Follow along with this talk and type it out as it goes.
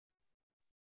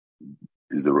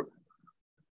Is there?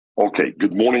 Okay.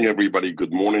 Good morning, everybody.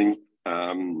 Good morning.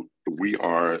 We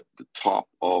are the top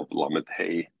of Lamed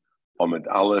Hey Amid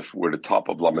Aleph. We're the top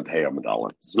of Lamed Hey Amid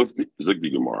Aleph. Zug the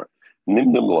Gemara.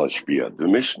 Nimnim Lashpia. The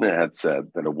Mishnah had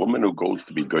said that a woman who goes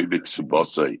to be Goybik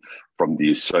Subasai from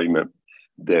the assignment,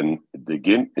 then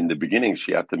in the beginning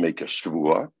she had to make a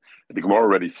shvua. The Gemara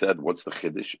already said, what's the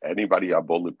chiddush? Anybody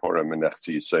abol lipora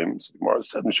menechsi yisayim? The Gemara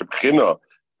said, Mishapchina,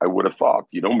 I would have thought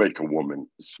you don't make a woman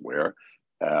swear.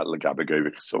 So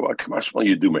Kamashma,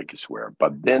 you do make a swear.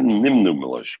 But then Nimnu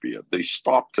Milashpia, they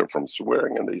stopped her from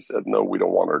swearing and they said, no, we don't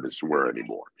want her to swear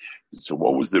anymore. So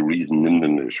what was the reason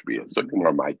Nimnu Milashpia? So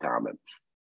my comment.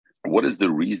 What is the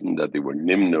reason that they were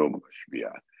Nimnu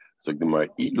Milashpia? So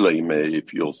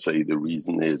if you'll say the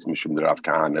reason is Mishum the Rav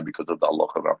Kahana, because of the Allah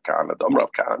of Rav Kahana, Dam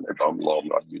Rav Kahana, Dam Lom,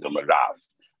 not Yudam Rav.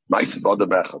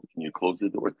 Can you close the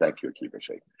door? Thank you, Akiva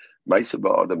Sheikh. There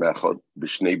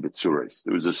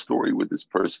was a story with this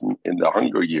person in the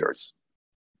Hunger Years,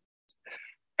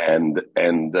 and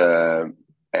the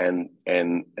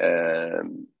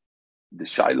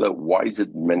Shaila, why is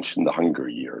it mentioned the Hunger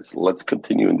Years? Let's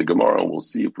continue in the Gemara and we'll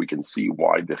see if we can see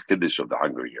why the Chiddush of the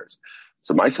Hunger Years.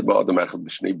 So he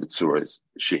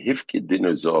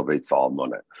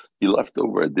left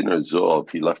over a dinner zov,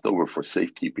 he left over for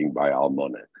safekeeping by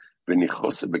Almonah. And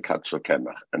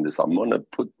this Almonah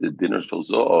put the dinner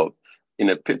zov in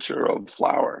a pitcher of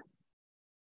flour.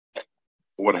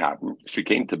 What happened? She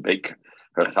came to bake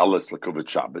her chalas l'kuvot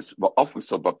Shabbos, but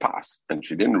office of a pas, and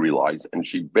she didn't realize, and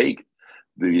she baked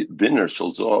the dinner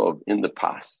zov in the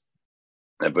pas.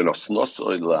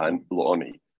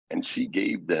 And she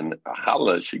gave then a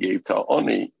challah, she gave to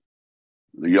Oni.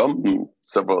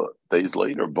 Several days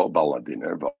later, Bobala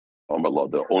dinner, the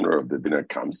owner of the dinner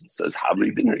comes and says,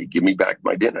 Havli dinner, give me back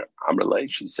my dinner. Amrele,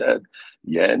 she said,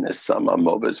 she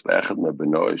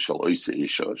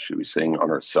was saying on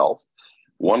herself,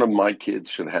 one of my kids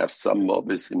should have some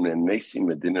mobis in the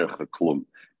nesim dinner chaklum.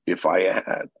 If I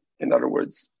had, in other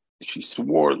words, she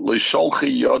swore,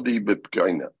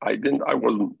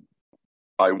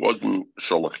 I wasn't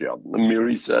sholach yad.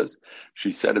 Miri says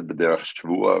she said it b'derech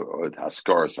shvua or it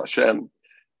haskaras Hashem,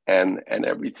 and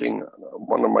everything.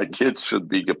 One of my kids should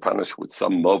be punished with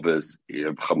some moves.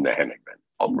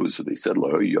 So they said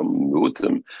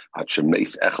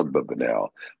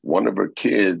one of her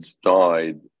kids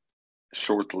died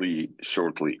shortly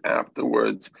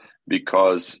afterwards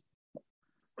because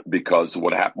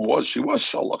what happened was she was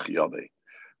sholach yadeh.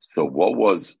 So what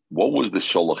was the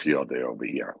sholach yadeh over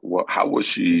here? How was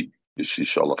she? Is she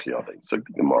sholach yadeh? So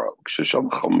the Gemara,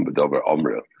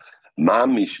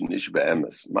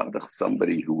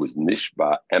 somebody who was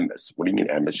nishba emes. What do you mean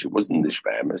emes? She wasn't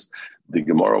nishba emes. The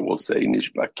Gemara will say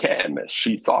nishba ke'emes.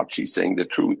 She thought she's saying the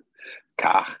truth.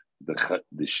 Kach the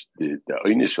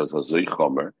einish was a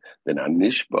chomer. Then a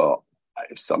nishba.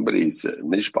 If somebody's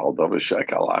nishbal dover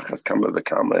shekel achas kama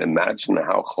v'kama, imagine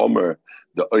how chomer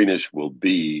the einish will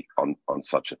be on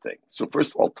such a thing. So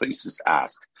first of all, Tosis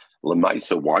asked,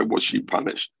 Lemaisa, why was she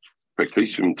punished? And the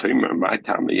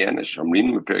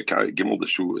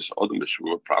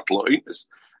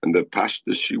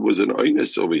pashta, she was an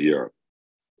einish over here.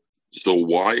 So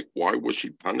why was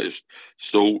she punished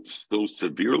so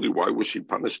severely? Why was she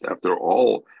punished? After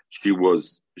all, she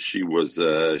was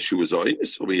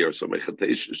oinus over here. So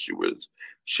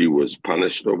she was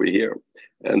punished over here.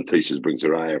 And Taisus brings a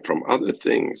raya from other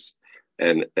things.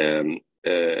 And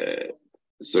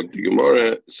so the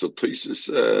Gemara, so Taisus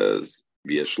says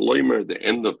V'yeshloimer, the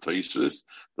end of Taisus,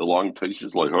 the long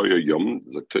Taisus like Hoya Yom,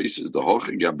 the Taisus the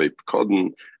Hochigabe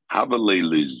Pkodin Havale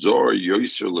Lizor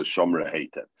Yoiser L'Shomra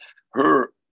Hated.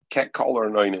 Her can't call her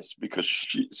an oinus because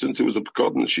since it was a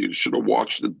pekudin, she should have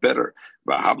watched it better.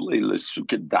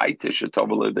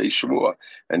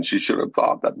 And she should have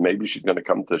thought that maybe she's going to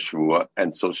come to shvua,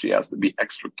 and so she has to be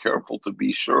extra careful to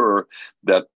be sure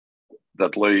that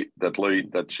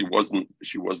she wasn't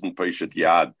peshet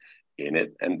yad in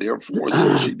it, and therefore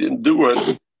since she didn't do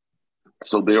it,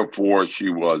 so therefore she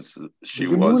was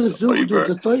over,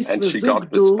 and she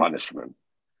got this punishment.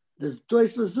 Das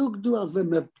Toys versucht du, als wenn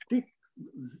man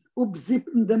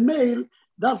upsippen den Mehl,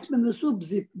 darf man es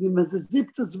upsippen. Wenn man es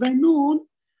sippt, es wäre nun,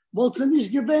 wollte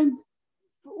nicht gewähnt,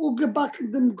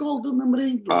 ugebacken dem goldenen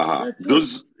Ring. Aha,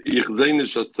 dus, ich sehe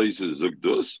nicht, dass Toys versucht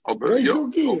das, aber ja,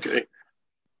 okay.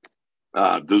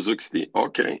 Du sagst die,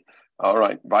 okay. All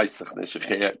right, weiß ich nicht.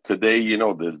 Today,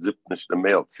 the zip nicht the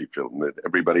Mehl,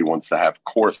 everybody wants to have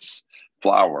coarse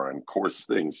flour and coarse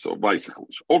things, so weiß ich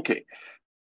nicht. Okay.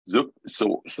 So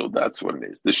that's what it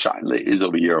is. The shaila is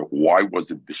over here. Why was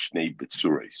it b'shnei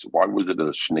betzures? Why was it a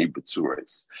shnei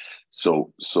betzures?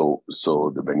 So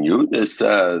the Ben Yehuda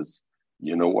says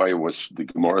You know why it was the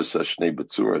Gemara says Shnei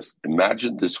Betzuras?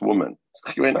 Imagine this woman.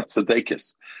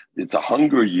 It's a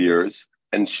hunger years,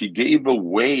 and she gave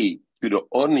away to the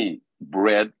oni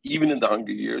bread, even in the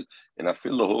hunger years, and I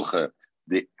feel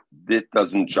that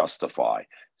doesn't justify.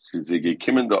 And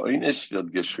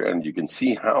you can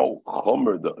see how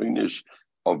chomer the einish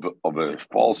of a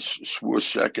false shvur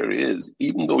sheker is,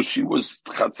 even though she was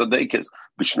chatzadekes,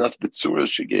 b'shnas Betzuras,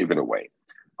 she gave it away.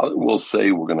 We'll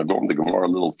say we're going to go into the Gemara a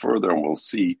little further, and we'll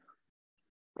see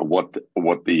what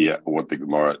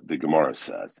the Gemara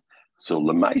says. So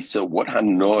Lemaisa, what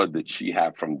hanoah did she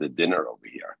have from the dinner over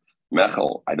here?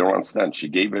 Mechel, I don't understand. She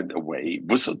gave it away.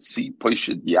 Vusot si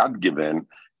poishet yad given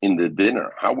in the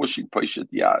dinner. How was she poishet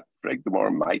yad? Frag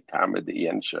Gemara, my tamed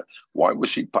yensha. Why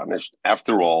was she punished?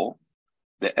 After all,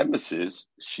 the emissaries,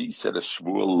 she said a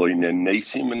shvur loine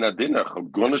nesim in the dinner.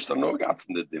 Chagonish tanogat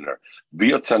from the dinner.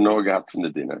 Viot tanogat from the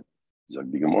dinner.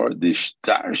 Zog the Gemara, the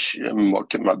shtarsh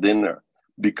mokem dinner.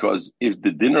 Because if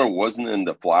the dinner wasn't in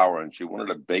the flour and she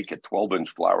wanted to bake a 12-inch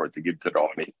flour to give to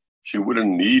Roni, she would have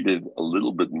needed a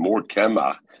little bit more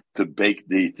kemach to bake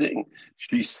the thing.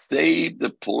 She saved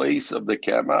the place of the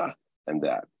kemach and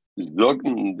that.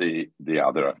 Zogn the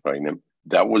other achreinim.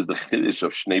 That was the chiddush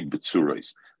of Shnei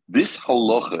Betzuros. This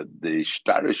halacha, the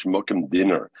shtarish mokem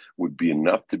dinner, would be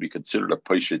enough to be considered a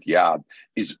poishet yad,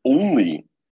 is only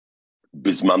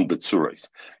bisman betzuros.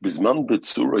 Bisman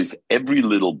betzuros, every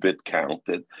little bit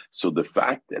counted. So the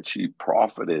fact that she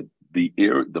profited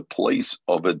the place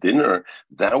of a dinner,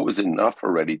 that was enough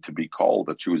already to be called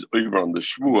that she was over on the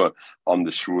shvua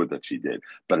that she did.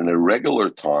 But in irregular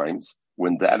times,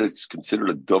 when that is considered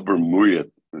a dover muyat,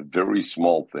 a very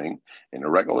small thing, in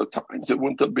irregular times it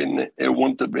wouldn't have been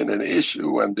an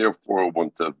issue, and therefore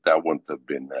that wouldn't have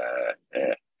been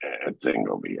a thing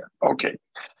over here. Okay.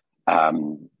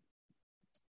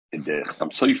 The Cham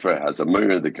Sofer has a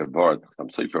murder the kavod. Cham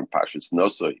Sofer in Pashas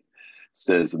Nosoi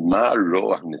says Ma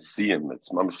Roach Nesim. It's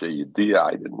Mamshe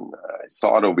Yediyah. I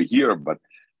saw it over here, but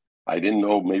I didn't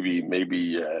know. Maybe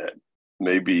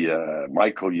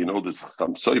Michael, you know this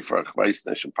Cham Sofer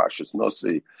Chvaisnesh in Pashas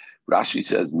Nosoi. Rashi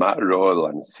says Ma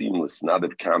Roach Nesim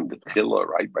L'Snadet Kam B'Tchila,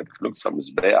 right by the Chnuk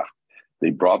Samizbeach.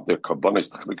 They brought their karbonis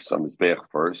to Chnuk Samizbeach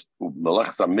first. Melech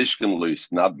Samishkin Lo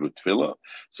Yisnadvu Tefillah.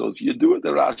 So it's you do it the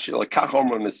Rashi like Kach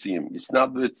Omer Nesim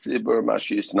Yisnadvu Tzibur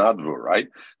Mashi Yisnadvu, right?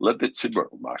 Let the Tzibur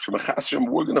Mashi Mechashim.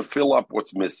 We're going to fill up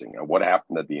what's missing. And what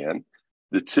happened at the end?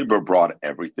 The Tzibur brought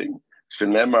everything.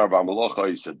 Shenemar V'Amalocha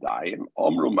Yisadayim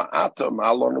Omru Ma'ata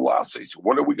Ma'alon U'asei. So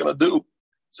what are we going to do?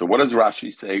 So what does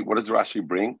Rashi say? What does Rashi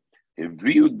bring? If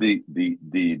viewed the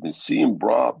Nesim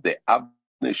brought the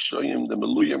the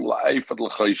meluyim la'ifad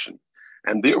l'chayshin,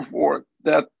 and therefore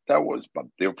that was. But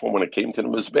therefore, when it came to the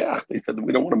mizbeach, they said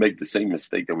we don't want to make the same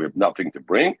mistake that we have nothing to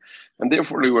bring, and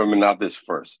therefore they were minadis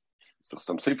first. So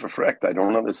some say for frekt, I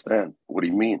don't understand. What do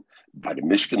you mean? By the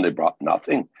Mishkan they brought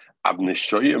nothing. Avnei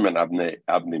shoyim and avnei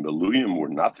meluyim were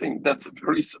nothing. That's a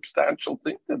very substantial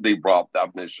thing that they brought, the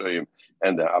avnei shoyim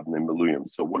and the avnei meluyim.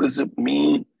 So what does it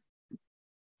mean?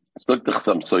 Look at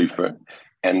some sofer.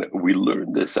 And we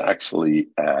learned this actually.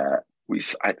 I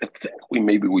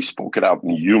think we spoke it out in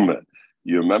Yuma.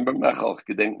 You remember Mechal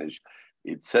Gedenknish?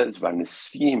 It says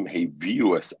Vanesim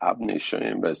Hevius Abnei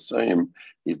Shoyim V'Soyim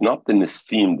is not the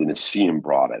Nesim. The Nesim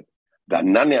brought it. The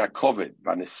Ananei HaKoved,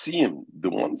 Vanesim, the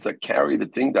ones that carry the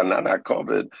thing, the Ananei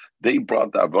HaKoved, they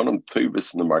brought the Avonim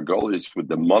Tovis and the Margolis with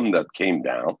the mun that came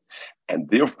down, and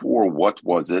therefore, what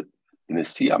was it? The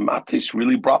Nesiya Matis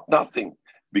really brought nothing,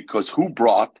 because who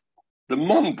brought? The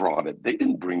mon brought it. They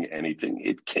didn't bring anything.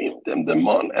 It came to them, the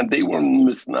mon, and they were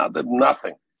misnaded,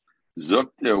 nothing. Zok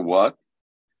there what?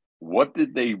 What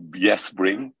did they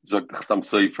bring? Zok some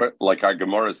sefer, like our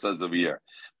Gemara says over here.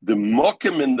 The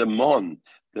mokim in the mon,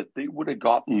 that they would have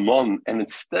gotten mon, and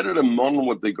instead of the mon,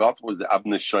 what they got was the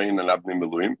Avnei Shoyin and Avnei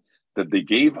Meluim, that they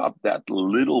gave up that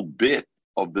little bit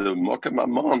of the Mokem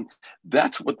Amon.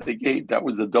 That's what they gave. That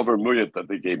was the Dover Muyat that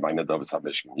they gave by Nadav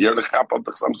Samishkin. Here the Chap of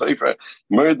the Cham Sefer,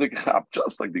 the Chap,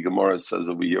 just like the Gemara says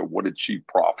over here, what did she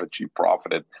profit? She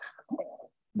profited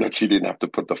that she didn't have to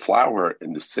put the flour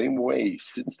in the same way,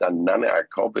 since the Ananei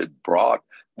HaKoved brought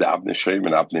the Avnei Shoyim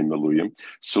and Avnei Meluyim,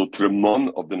 so to the mon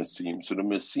of the Nesim. So the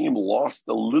Nesim lost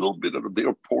a little bit of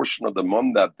their portion of the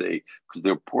mon that day, because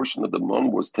their portion of the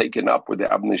mon was taken up with the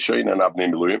Avnei Shoyim and Avnei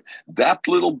Meluyim. That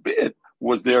little bit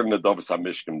was there in the Dov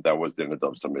Samishkim, that was there in the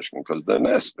Dov Samishkim, because the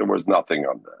next there was nothing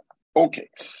on that. Okay,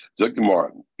 so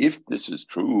Gemara, if this is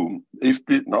true,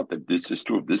 not that this is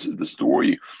true, if this is the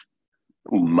story,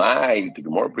 the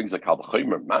Gemara brings a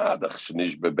Kalvachomer, the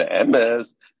Shnish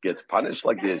Be'emes gets punished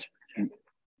like this.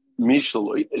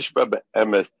 Mishal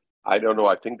Be'emes, I don't know.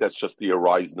 I think that's just the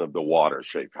horizon of the water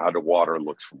shape, how the water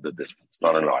looks from the distance,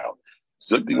 not an island.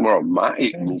 Zog the Gemara, my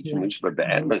nishba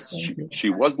be'emes. She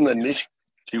wasn't a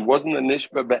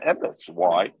nishba be'emes.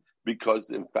 Why? Because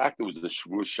in fact it was the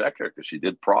shvu sheker, because she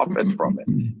did profit from it.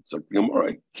 So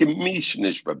Gemara, kimish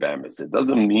nishba be'emes. It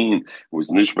doesn't mean it was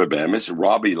nishba be'emes.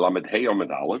 Rabbi lamed hey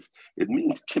amid aleph. It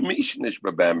means kimish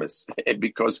nishba be'emes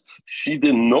because she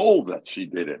didn't know that she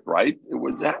did it. Right? It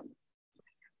was that.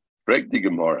 Break the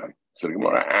Gemara. So the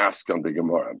Gemara asks on the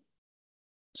Gemara.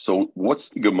 So what's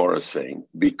the Gemara saying?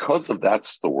 Because of that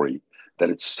story, that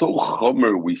it's so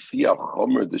chomer, we see how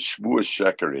chomer the shvua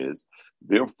sheker is.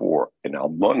 Therefore, in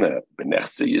Almana,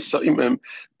 Benechse Yisayimim,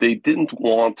 they didn't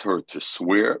want her to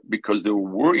swear because they were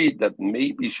worried that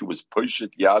maybe she was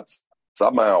pushet yad.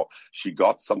 Somehow she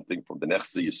got something from the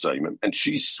Nechse Yisayimim, and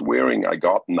she's swearing, I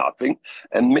got nothing.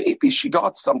 And maybe she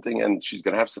got something, and she's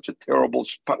going to have such a terrible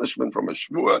punishment from a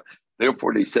shvua.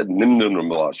 Therefore, they said, Nimnun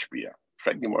Malashpia.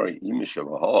 If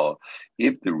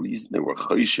the reason they were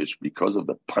chayshish because of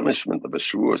the punishment of a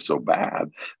shvua so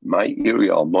bad, my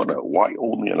area almana, why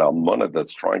only an almana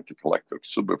that's trying to collect her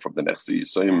ksuba from the Nechse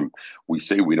Yisayim, we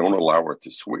say we don't allow her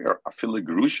to swear. Afila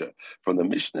gerusha from the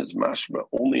Mishnah's mashma,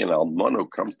 only an almana who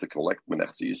comes to collect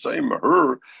Nechse Yisayim.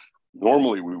 Her,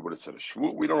 normally we would have said a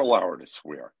shvua, we don't allow her to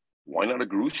swear. Why not a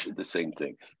gerusha? The same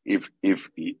thing. If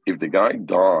the guy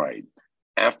died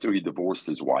after he divorced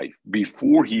his wife,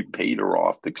 before he paid her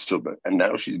off the ksuba, and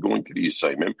now she's going to the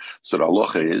Yisayimim, so the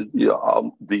halacha is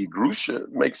the grusha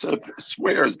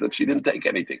swears that she didn't take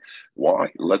anything.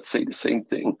 Why? Let's say the same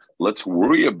thing. Let's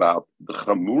worry about the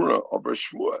chamura of her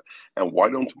shvua, and why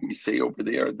don't we say over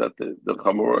there that the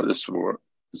chamura of the shvua?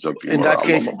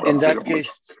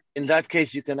 In that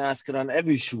case, you can ask it on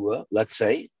every shvua. Let's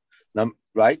say,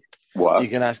 right? What? You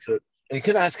can ask her. You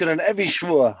can ask it on every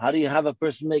shvua. How do you have a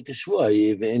person make a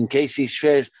shvua? In case he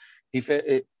swears, he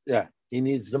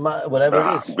needs the money, whatever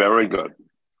it is. Very good.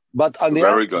 But on the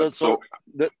very good.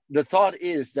 The thought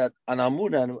is that on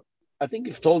Amuna, I think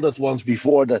you've told us once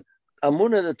before that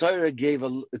Amuna, the Torah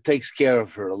takes care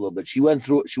of her a little bit. She went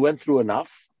through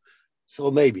enough, so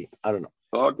maybe I don't know.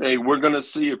 Okay, we're going to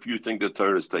see if you think the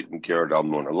Torah is taking care of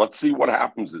Amuna. Let's see what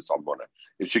happens this Amuna.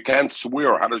 If she can't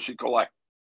swear, how does she collect?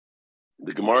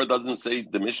 The Gemara doesn't say,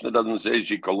 the Mishnah doesn't say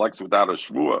she collects without a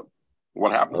shvua.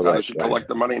 What happens? How does she collect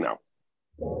the money now?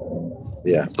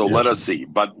 Yeah. So let us see.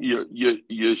 But your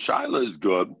shaila is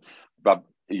good.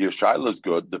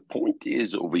 The point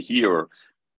is over here,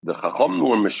 the Chacham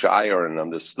were Meshayar and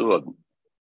understood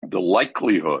the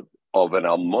likelihood of an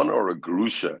almana or a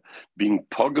grusha being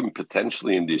pugum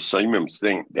potentially in the Yisayimim's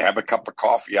thing. They have a cup of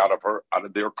coffee out of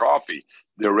their coffee.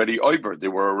 They're already over. They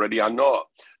were already anah.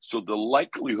 So the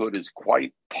likelihood is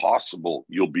quite possible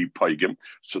you'll be pugum.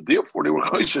 So therefore they were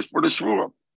chayshish for the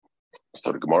shvua.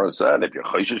 So the Gemara said, if you're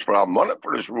chayshish for almana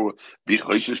for the shvua, be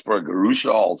chayshish for a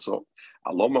grusha also.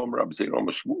 This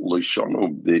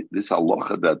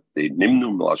halacha that the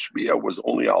nimnu malashbiya was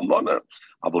only almana.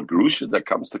 Aval grusha that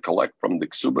comes to collect from the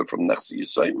ksuba from Nechse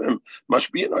Yisayimim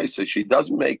mashbiya. I say she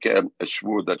doesn't make a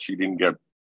shvur that she didn't get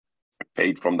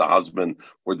paid from the husband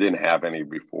or didn't have any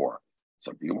before.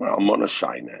 So the almana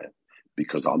shayna,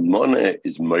 because almana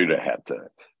is moira heta.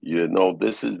 You know,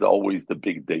 this is always the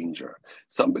big danger.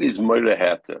 Somebody's moira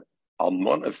heta.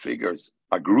 Almana figures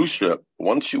a grusha,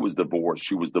 once she was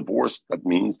divorced. That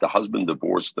means the husband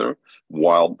divorced her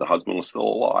while the husband was still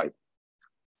alive.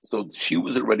 So she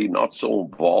was already not so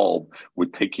involved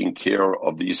with taking care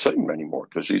of the Yisayim anymore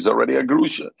because she's already a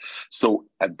grusha. So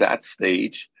at that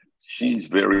stage, she's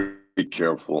very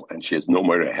careful and she has no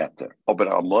more heter. But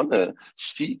Almana,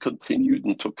 she continued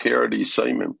and took care of the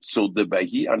Yisayim. So the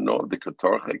Bahi Ano, the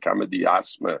Katorche Kamedi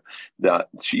Asma, that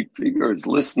she figures,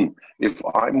 listen, if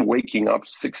I'm waking up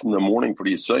 6 a.m. for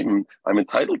the Yisayim, I'm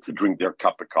entitled to drink their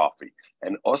cup of coffee.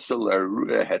 And also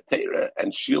Larua Hetera,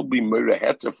 and she'll be Mura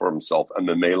Heta for himself. And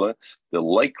Memela, the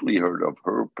likelihood of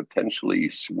her potentially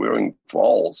swearing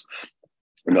false.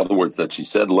 In other words, that she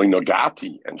said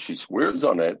Nagati, and she swears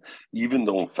on it, even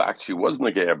though in fact she was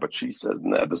Nagaya, but she says,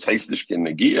 nah, this Heistishkin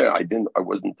Nagia, I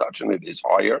wasn't touching it, is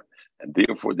higher, and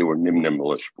therefore they were Nimnim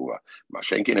Lashpua.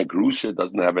 Mashenkin Grusha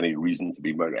doesn't have any reason to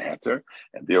be Mura Heter,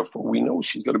 and therefore we know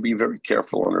she's going to be very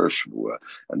careful on her Shpua,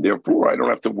 and therefore I don't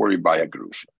have to worry by a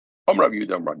Grusha.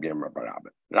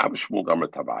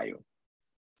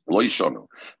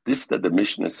 This that the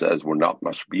Mishnah says we're not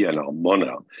mashbiya and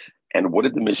almana, and what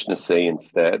did the Mishnah say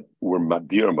instead? We're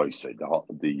madir moisei.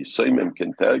 The Yisayimim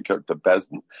can take her to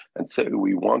Bezdin and say,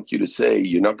 we want you to say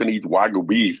you're not going to eat wagyu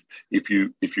beef if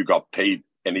you got paid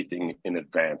anything in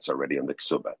advance already on the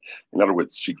ksuba. In other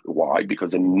words, why?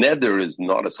 Because a neder is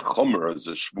not as chomer as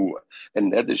a shvua.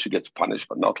 And neder, she gets punished,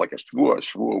 but not like a shvua. A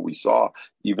shvua, we saw,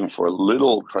 even for a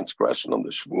little transgression on the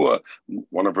shvua,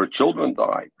 one of her children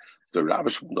died. So Rabbi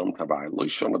Shmuel Tabai, lo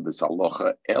shona this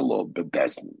halacha elo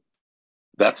bebezin.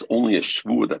 That's only a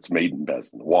shvur that's made in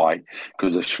Bezdin. Why?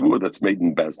 Because a shvur that's made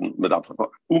in Bezdin,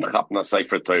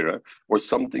 or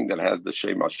something that has the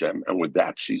Shem Hashem, and with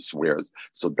that she swears.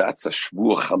 So that's a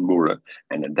shvur chamura,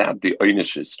 and in that the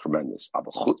einish is tremendous. But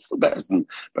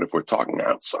if we're talking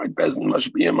outside Bezdin,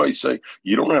 mashbiyah might say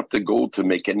you don't have to go to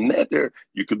make a neder.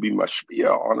 You could be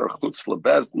mashbiyah on her chutz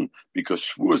lebezdin, because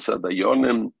shvur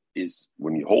sadayonim is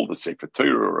when you hold a sefer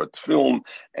Torah or a tefillin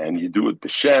and you do it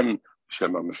b'shem.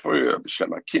 And then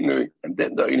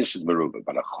the Einish is Meruba.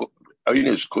 But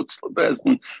Einish Chutz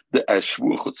Lebezin, the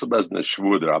Shvur Chutz Lebezin is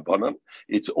Shvur D'Rabbanan.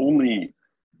 It's only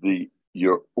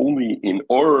you're only in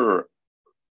Or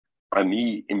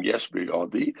Ani Im Yeshbi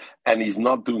Adi, and he's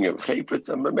not doing a chayfetz,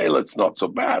 and Mamela, it's not so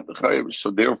bad.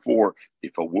 So therefore,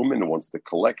 if a woman wants to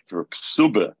collect her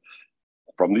ksuba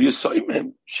from the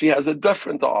assignment, she has a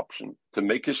different option to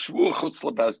make a Shvur Chutz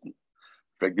Lebezin.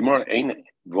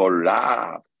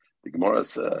 The Gemara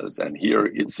says, and here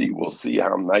we'll see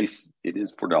how nice it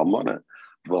is for the Almana.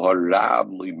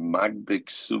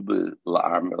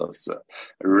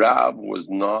 Rav was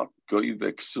not goyve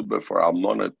ksuba for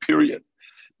Almana, period.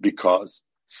 Because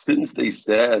since they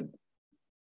said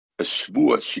a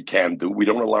shvua she can do, we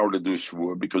don't allow her to do a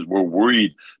shvua because we're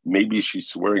worried maybe she's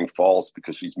swearing false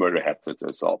because she's murder haftar to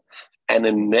herself. And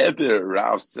a neder,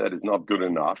 Rav said, is not good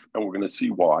enough, and we're going to see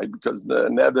why. Because the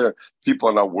neder, people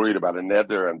are not worried about a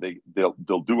neder, and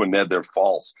they'll do a neder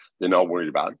false. They're not worried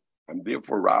about it, and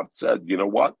therefore Rav said, you know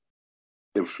what?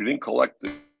 If she didn't collect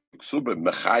the ksuba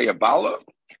mechaya bala,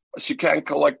 she can't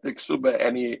collect the ksuba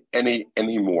any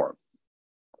more.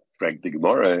 The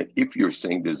Gemara, if you're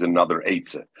saying there's another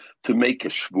eitzah to make a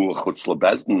shvur chutz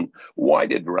lebezdin, why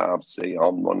did Rav say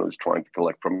one who's trying to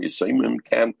collect from Yisayimim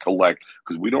can't collect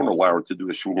because we don't allow her to do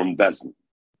a shvur in bezdin,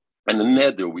 and the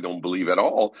neder we don't believe at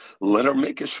all. Let her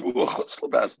make a shvur chutz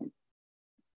lebezdin.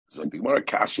 So the Gemara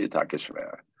kashi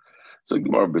takeshver. So the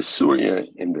Gemara Besuria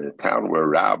in the town where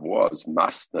Rav was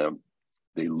Masna,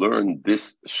 they learned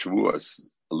this shvur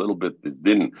a little bit, this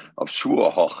din of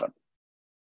shvur hochan,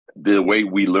 the way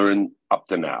we learn up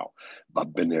to now. But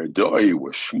in Erdoi,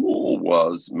 where Shmuel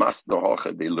was Masna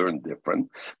Hocha, they learned different,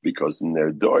 because in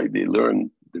Erdoi they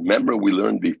learned, remember we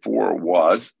learned before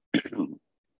was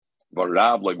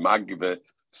Varav like Magive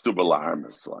Stubala,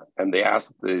 and they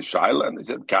asked the Shaila and they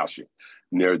said Kashi.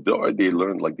 In Erdoi they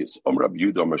learned like this, Rabbi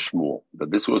Yudah Shmuel,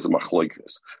 that this was a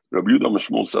machlokes. Rabbi Yudah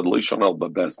Shmuel said Leishon al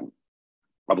Babezin.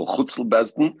 By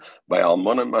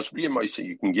Almana Mashbiyah, I say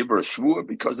you can give her a shvur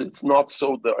because it's not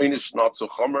so, the einish not so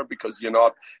chomer, because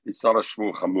it's not a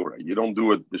shvur chamura. You don't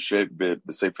do it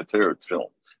b'sefer Torah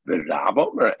tefillin. The Rab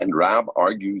and Rab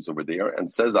argues over there and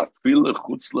says afil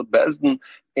chutz lebezdin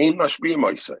ein mashbiyah,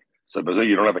 I say. So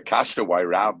you don't have a kasha why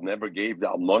Rab never gave the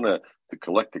Almana to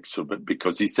collect the ksubah,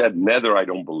 because he said nether I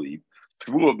don't believe.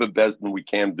 Shvur bebezdin we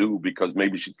can't do because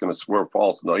maybe she's going to swear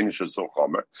false. No, einish is so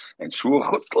chomer, and shvur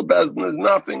chutz lebezdin is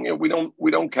nothing.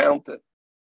 We don't count it.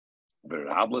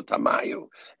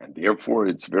 And therefore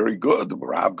it's very good.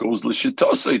 Rav goes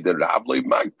l'shitosei. The Rav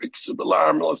le'magpik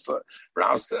subalarmlasa.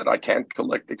 Rav said I can't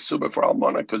collect the ksuba for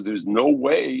Almana because there's no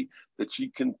way that she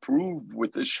can prove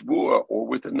with the shvur or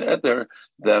with the neder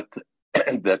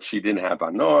that she didn't have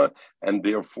anah, and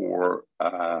therefore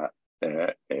a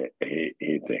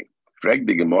thing. Frag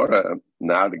the Gemara,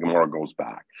 now the Gemara goes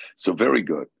back. So very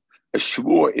good. A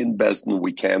shvur in Bezdin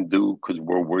we can't do because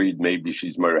we're worried maybe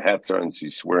she's merheter and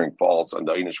she's swearing false and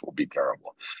the einish will be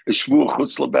terrible. A shvur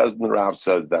chutz lebezdin, Rav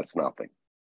says that's nothing.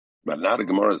 But now the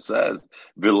Gemara says,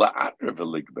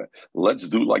 let's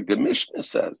do like the Mishnah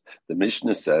says. The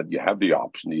Mishnah said you have the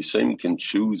option. The Yisayim can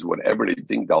choose whatever they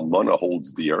think the Almana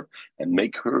holds dear and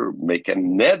make a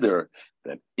neder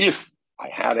that if I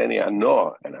had any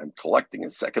anah and I'm collecting a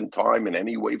second time in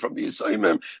any way from the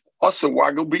Yisayim, also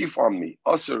wagyu beef on me,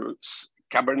 also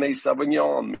Cabernet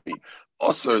Sauvignon on me,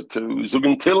 also to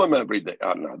Zugan Tilim every day.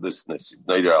 No, this is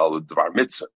neither al dvar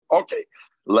mitzvah. Okay,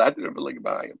 let it be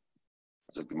by him.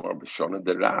 So the more b'shona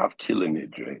the Rav killing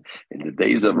it. In the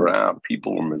days of Rav,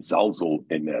 people were mezalzel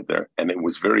in there, and it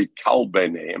was very kal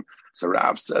b'neim. So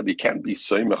Rav said he can't be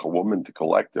soymech a woman to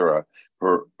collect her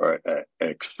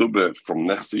ktubah from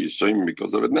next to Yisayim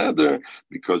because of a neder,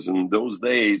 because in those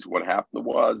days what happened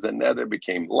was the neder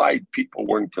became light. People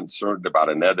weren't concerned about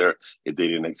a neder if they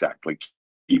didn't exactly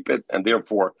keep it, and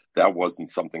therefore that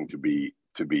wasn't something to be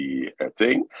a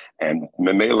thing, and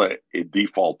Memela it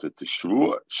defaulted to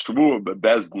Shvua. Shvua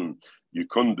bebezdin you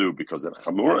couldn't do because of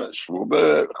Chamura. Shvua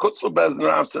bechutz lebezdin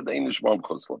Rav said Einish mom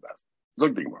chutz lebezdin.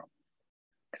 Zog the Gemara.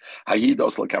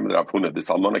 Hayidos lekamed Rav Huna. This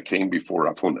almana came before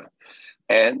Rav Huna,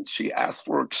 and she asked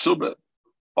for a ksuba.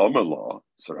 Omer.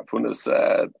 So Rav Huna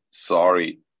said,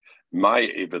 "Sorry, my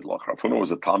Evid Loch." Rav Huna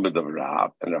was a Talmud of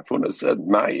Rav, and Rav Huna said,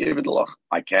 "My Evid Loch,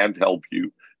 I can't help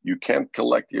you. You can't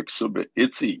collect your ksuba.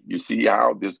 Itzi, you see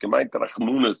how this gemeint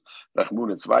Rachmunas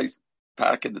weiß,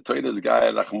 Taka the Torah is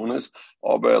guy Rachmunas,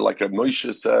 but like Reb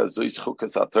Moshe says, Zois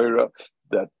Chukas HaTorah,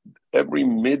 that every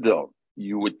midah,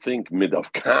 you would think midah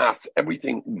of kas,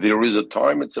 everything, there is a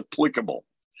time it's applicable.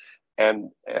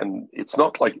 And it's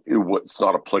not like it's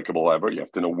not applicable ever. You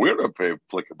have to know where to be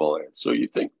applicable at. So you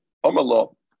think, Allah.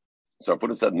 So Rav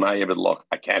Huna said, "My Eved Loch,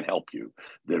 I can't help you."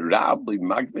 The Rabbi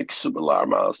Magvik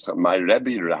Ksuba, my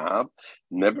Rebbe Rab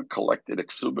never collected a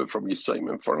ksuba from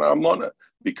Yisayim for an Almana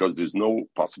because there's no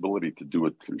possibility to do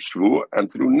it through Shvu,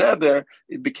 and through Neder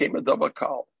it became a double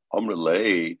call.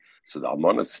 Amrlei. So the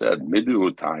Almana said,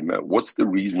 "Midu time. What's the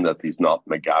reason that he's not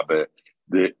Megabe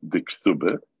the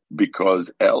ksuba?"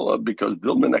 Because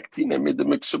Dilman Aktina made the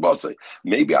Miksubase.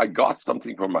 Maybe I got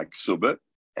something from my ksuba,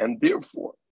 and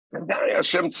therefore. So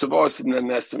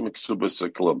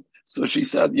she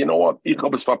said, "You know what?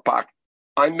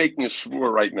 I'm making a shvur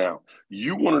right now.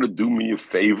 You wanted to do me a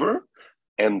favor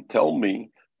and tell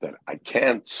me that I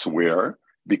can't swear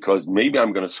because maybe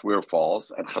I'm going to swear false,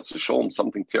 and chas v'sholom,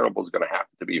 something terrible is going to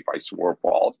happen to me if I swear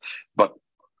false. But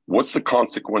what's the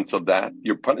consequence of that?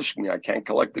 You're punishing me. I can't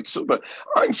collect the ksuba.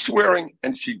 I'm swearing."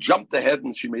 And she jumped ahead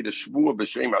and she made a shvur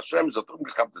b'shem Hashem. Zot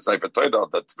umgechabt the Sefer Torah,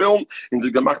 that film, and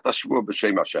she gemacht a shvur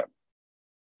b'shem Hashem.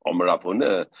 Omer Rav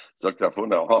Huna, sagt Rav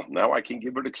Huna, oh, now I can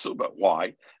give her the ksuba.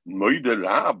 Why? Moide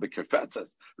Rab,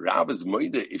 bekefetzes. Rab is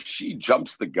moide. If she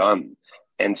jumps the gun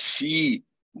and she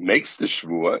makes the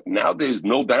shvur, now there's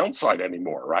no downside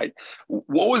anymore, right?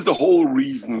 What was the whole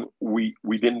reason we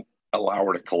didn't allow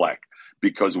her to collect?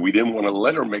 Because we didn't want to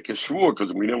let her make a shvur,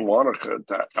 because we didn't want her to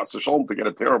get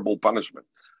a terrible punishment.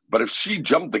 But if she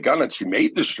jumped the gun and she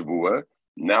made the shvur,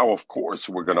 now of course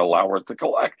we're going to allow her to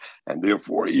collect, and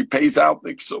therefore he pays out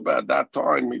the ksuba. At that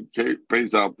time he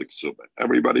pays out the ksuba.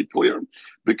 Everybody clear?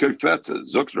 Because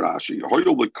Zok Rashi,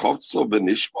 hoyol lekotso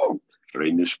v'nishpo,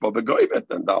 nishpo v'goyvet,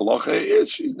 and the halacha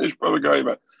is she's nishpo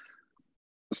v'goyvet.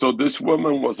 So this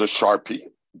woman was a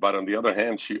sharpie, but on the other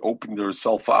hand, she opened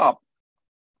herself up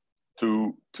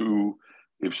to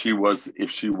if she was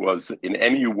in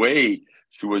any way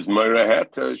she was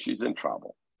meraheta, she's in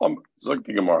trouble.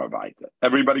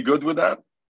 Everybody good with that?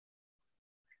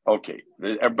 Okay.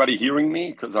 Everybody hearing me?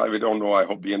 Because I don't know. I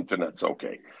hope the internet's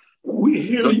okay. We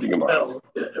hear you well.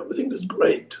 Everything is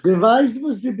great. The vice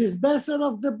was the besser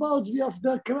of the boat of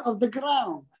the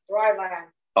ground. Dry land.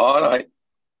 All right.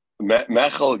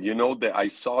 Mechel, you know that I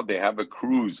saw they have a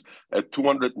cruise, a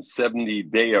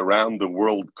 270-day around the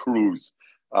world cruise.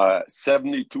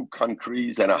 72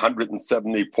 countries and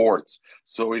 170 ports.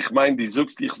 So ich meine, die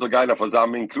suchst dich sogar auf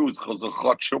einem Cruise, so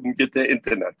Gott schon gibt der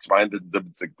Internet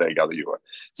 270 Tage alle Jahre.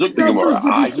 Such die Gemara.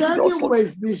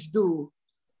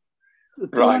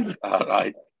 Right, all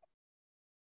right.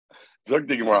 Such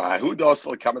die Gemara. Who does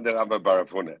come to Rabbi Rav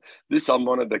Huna? This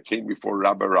almana that came before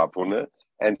Rabbi Rav Huna,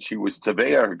 and she was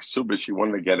Taveya her ksuba, she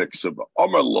wanted to get a ksuba.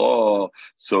 Omar law.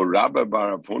 So Rabbi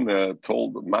Rav Huna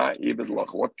told Ma Ibn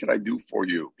Lach, what can I do for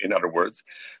you? In other words,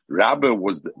 Rav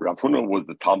Huna was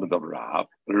the Talmud of Rav.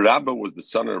 Rabbi was the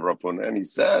son of Rav Huna, and he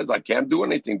says, I can't do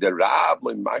anything. The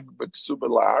Rebbe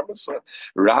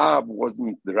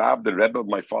of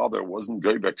my father wasn't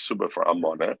going back ksuba for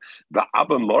Amona. The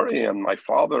Abba Mori and my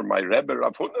father, my Rebbe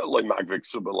Rav Huna,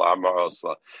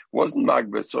 wasn't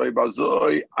Magbe Soy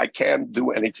Bazoi. I can't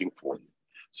do anything for you.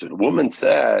 So the woman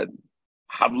said,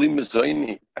 Havli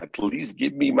Mezoini, at least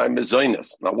give me my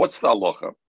mezoinas. Now, what's the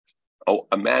halacha? Oh,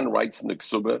 a man writes in the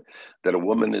ksuba that a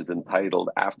woman is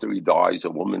entitled, after he dies, a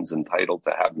woman's entitled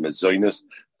to have mezoinas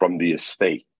from the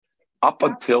estate up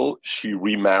until she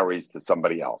remarries to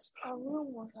somebody else. Our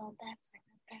room was on that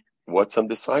side. What's on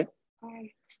this side?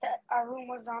 Our room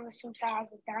was on the same side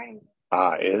as the dining room.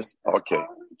 Ah, is? Okay.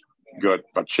 Good.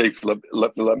 But Shafe,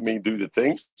 let me do the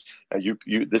thing. And you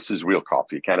this is real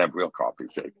coffee. You can't have real coffee,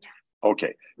 Shafe.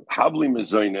 Okay. Habli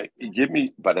mezoina,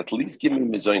 but at least give me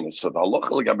mezoina. So the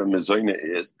halacha legabe mezoina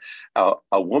is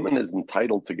a woman is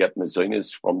entitled to get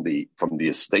mezoinas from the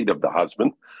estate of the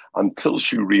husband until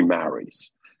she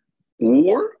remarries,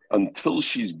 or until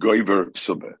she's goiver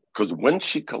ksuba. Because when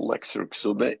she collects her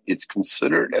ksuba, it's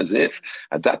considered as if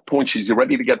at that point she's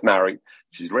ready to get married.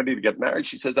 She's ready to get married.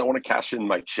 She says, I want to cash in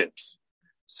my chips.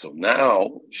 So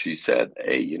now she said,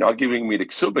 hey, you're not giving me the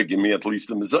ksuba, give me at least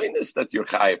the mezainis that you're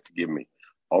chayiv to give me.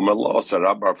 So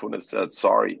Rabbi Arfuna said,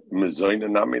 sorry, mezainis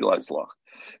nami leslach.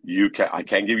 I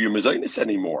can't give you mezainis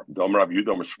anymore.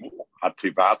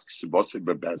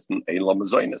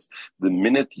 The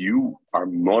minute you are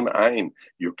mon ein,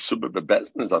 your ksuba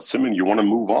bebezin is assuming you want to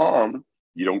move on,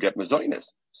 you don't get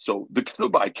mezainis. So the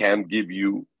ksuba I can't give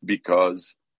you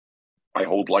because I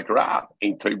hold like Rab,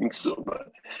 ain't taking ksuba.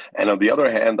 And on the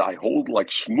other hand, I hold like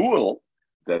Shmuel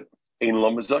that ain't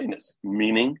la mezainis,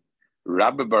 meaning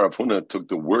Rabbi Barafuna took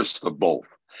the worst of both.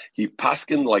 He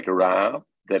paskined like a Rab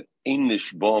that ain't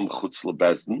nishbom chutz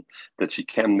lebezin, that she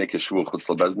can make a shvuah chutz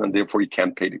lebezin, and therefore he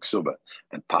can't pay the ksuba.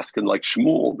 And paskin like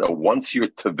Shmuel, that once you're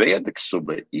tevei the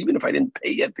ksuba, even if I didn't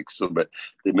pay yet the ksuba,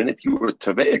 the minute you were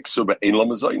tevei ksuba, ain't la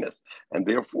mezainis, and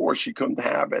therefore she couldn't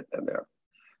have it. And there.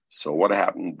 So what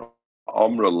happened?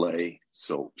 Amrale,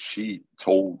 so she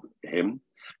told him,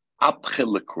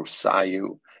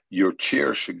 your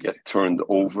chair should get turned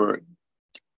over.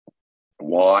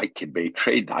 Why?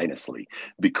 Trade dynasty.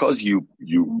 Because you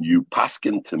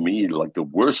paskin to me like the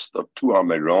worst of two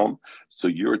Amerom, so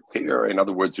you're there. In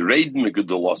other words, you made the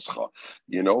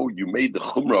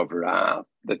chumrah of Rav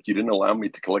that you didn't allow me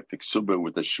to collect the ksuba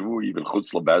with the shvu, even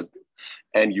chutz lebezdin,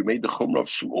 and you made the chumrah of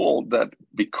Shmuel that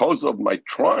because of my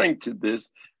trying to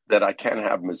this, that I can't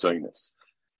have mezainis.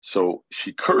 So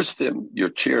she cursed him, your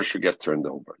chair should get turned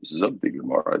over. Zog the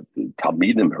Gemara, the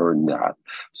Talmidim heard that.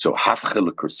 So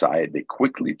Hafchel Kursai, they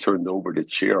quickly turned over the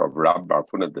chair of Rab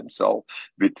Barfuna themselves,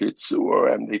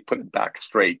 B'titzur, and they put it back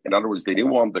straight. In other words, they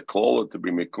didn't want the klola to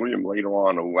be Mekuyim later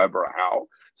on, or whoever, how.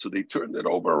 So they turned it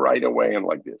over right away and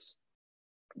like this.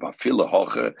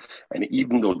 And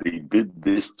even though they did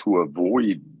this to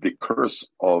avoid the curse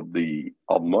of the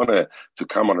almana to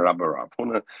come on Rabbi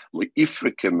Rafuna, Rabbi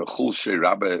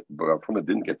Rafuna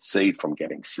didn't get saved from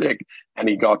getting sick, and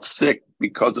he got sick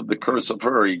because of the curse of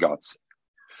her. He got sick.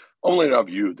 Only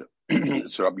Rabbi Yehuda.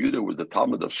 So Rabbi Yehuda was the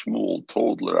Talmud of Shmuel,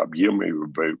 told Rabbi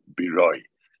Yirmiyah Biroi,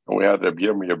 and we had Rabbi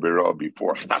Yirmiyah Biroi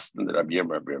before. Fasten the Rabbi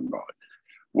Yirmiyah Biroi.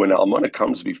 When almana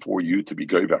comes before you to be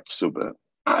goyvak suba,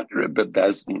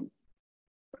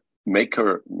 make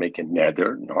her make a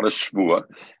neder, not a shvua.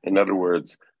 In other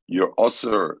words, you're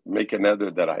also make a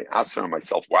neder that I ask for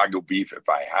myself wagyu beef if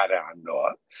I had it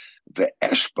or the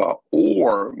eshba,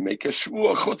 or make a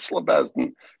shvua chutz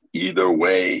lebezdin. Either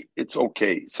way, it's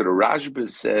okay. So the Rashba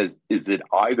says, is it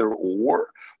either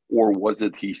or was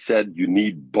it he said you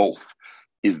need both?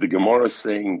 Is the Gemara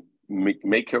saying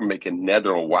make her make a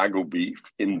neder or wagyu beef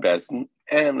in bezin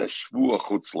and a shvua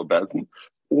chutz lebezdin?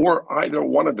 Or either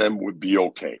one of them would be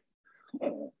okay.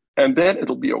 And then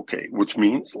it'll be okay, which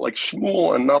means like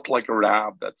Shmuel and not like a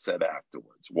Rab that said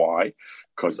afterwards. Why?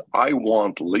 Because I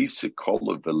want Lisa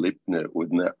Kola Velipne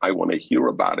Udne. I want to hear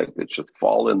about it. It should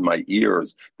fall in my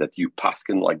ears that you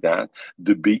paskin like that.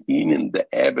 The bein in the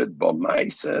Eved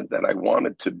Bamaisa that I want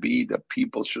it to be that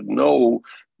people should know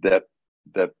that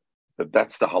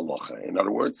that's the halacha. In other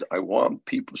words, I want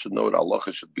people should know that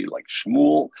halacha should be like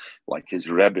Shmuel, like his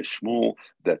Rebbe Shmuel,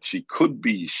 that she could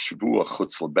be shvua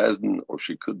chutz lebezdin, or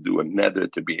she could do a neder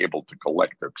to be able to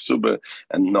collect her ksuba,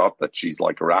 and not that she's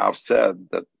like Rav said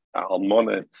that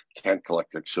almana can't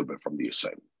collect her ksuba from the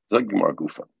Yisrael. Zog Gemara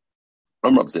Gufa.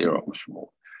 I'm Rav Zera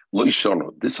Shmuel. Lo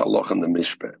yishono, this halacha in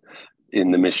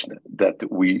the Mishnah that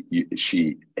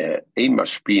she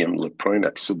mashpiyim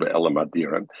leproinak suba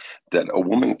elamadiran, that a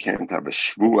woman can't have a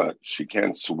shvua, she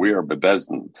can't swear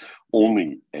bebezdin,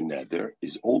 only a neder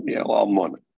is only el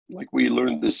almana. Like we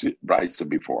learned this brayso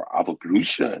before. Aval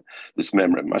grusha, this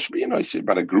memory mashpiyim. I say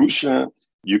about a grusha,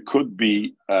 you could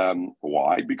be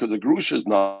why? Because a grusha is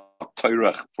not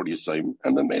tayrach for the same,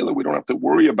 and the mela we don't have to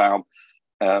worry about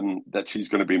that she's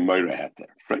going to be meirahet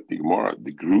there. Frank the Gemara,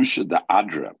 the grusha, the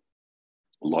adra.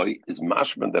 Loi is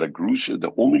mashman that a grusha,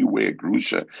 the only way a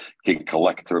grusha can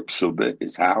collect her ksuba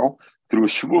is how? Through a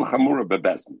shvur hamura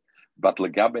bebezdin. But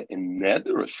legabe in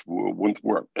neder a shvur wouldn't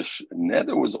work. A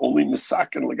neder was only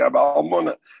misaken legabe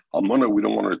almona. Almona, we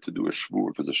don't want her to do a shvur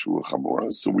because a shvur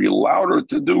hamura, so we allowed her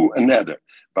to do a neder.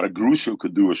 But a grusha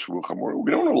could do a shvur hamura.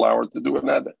 We don't allow her to do a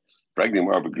neder. Frankly,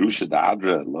 more of a grusha the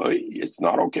adra loi, it's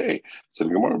not okay. So the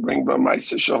Gemara bring by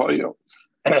ma'aseh shahoyo.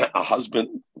 A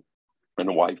husband and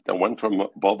a wife that went from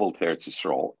Babel to Eretz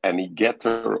Yisrael, and he get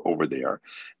her over there,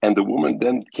 and the woman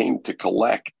then came to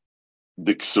collect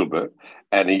the ksuba,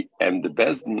 and the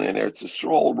Bezdin in Eretz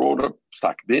Yisrael wrote a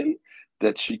sakdin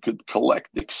that she could collect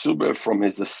the ksuba from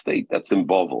his estate that's in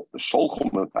Babel, the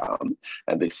Sholchum Matan,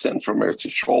 and they sent from Eretz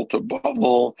Yisrael to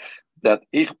Babel that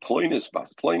ich ploinis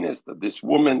bas ploinis, that this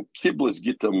woman kiblis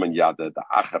gittin men yada the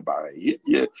achabar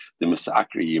the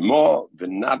masakri yimo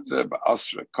v'nadre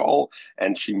ba'asra kol,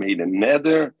 and she made a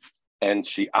nether, and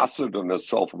she assered on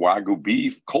herself wagyu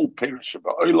beef, kol perish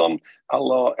ba'olam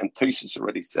Allah, and Tosis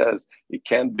already says it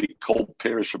can't be kol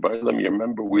perish ba'olam. You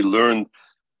remember we learned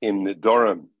in the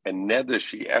Durham, a nether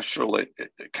she efshel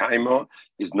kaima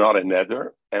is not a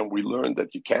nether, and we learned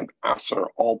that you can't aser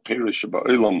all perish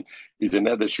ba'olam is a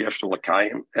nether she efshel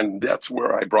kaim, and that's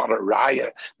where I brought a raya.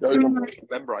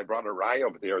 Remember, I brought a raya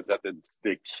over there. Is that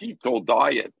the keto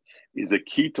diet is a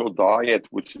keto diet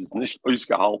which is nicht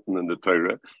ausgehalten in the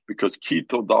Torah, because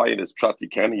keto diet is prat, you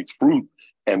can't eat fruit,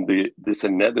 and this a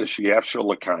nether she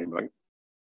efshel kaima.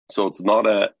 So it's not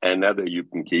a nether you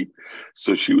can keep.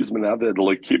 So she was menaded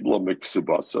lekibla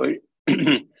miksubasoi,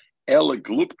 ela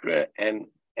glupkre, and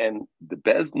the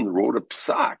Bezdin wrote a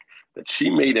psak that she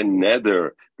made a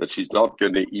nether that she's not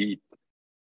going to eat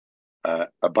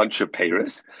a bunch of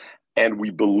Paris, and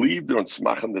we believed her on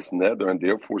smachan this nether, and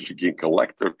therefore she can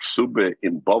collect her ksube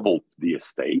in bubble the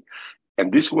estate.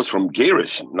 And this was from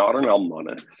Gerish, not an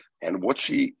almana. And what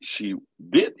she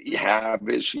did have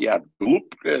is she had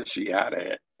glupkre, she had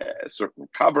a certain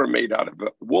cover made out of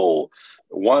wool.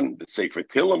 One, the Sefer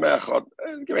Tilam Echad,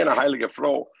 given a heilige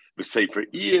Frau, the Sefer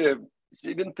Iev.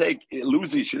 She didn't take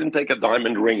a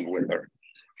diamond ring with her.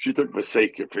 She took the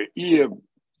Sefer Iev,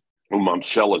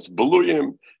 Mamshelas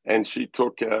Beluyim, and she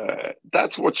took,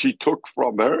 that's what she took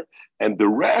from her. And the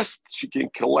rest she can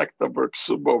collect of her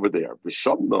ksub over there. The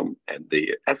Shabnam, and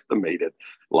they estimated,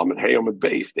 Lamed Hayom at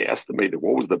base, they estimated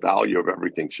what was the value of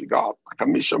everything she got.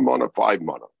 Kamisha mana, 5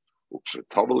 mana.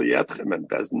 And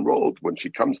Bezdin wrote, when she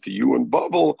comes to you in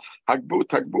bubble, Hagbu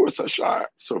Sashar.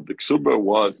 So if the ksuba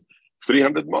was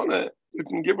 300 mana, you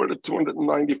can give her the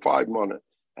 295 mana.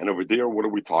 And over there, what are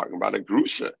we talking about? A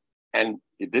grusha. And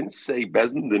it didn't say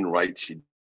Bezdin didn't write she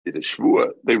did a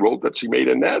shvua. They wrote that she made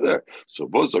a nether. So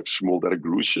Vozok Shmuel that a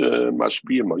grusha must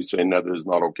be, and say a nether is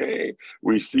not okay.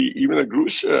 We see even a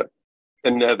grusha,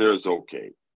 a nether is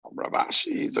okay.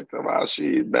 Ravashi is a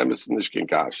Ravashi. Demis nishkin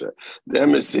kasha.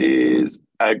 Demis is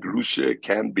a grusha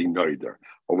can be neither.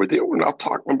 Over there, we're not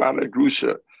talking about a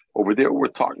grusha. Over there, we're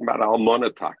talking about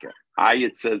almonataka.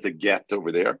 It says a get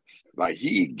over there. Like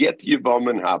he get yivam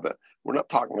and haba. We're not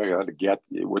talking about a get.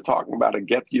 We're talking about a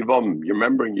get yivam. You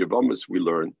remember in Yavamis we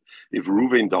learned if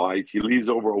Reuven dies, he leaves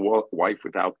over a wife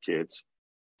without kids.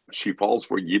 She falls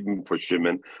for Yibum for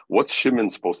Shimon. What's Shimon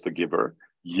supposed to give her?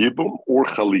 Yibum or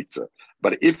Chalitza.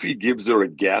 But if he gives her a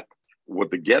get,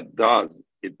 what the get does,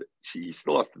 she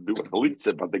still has to do with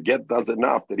Chalitza, but the get does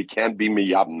enough that he can't be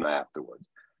miyabna afterwards.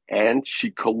 And she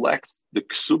collects the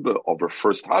ksuba of her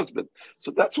first husband.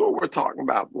 So that's what we're talking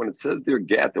about. When it says their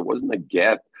get, it wasn't a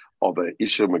get of an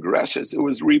Isha Magreshes, it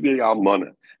was really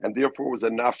almana. And therefore it was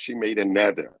enough she made a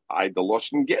nether. The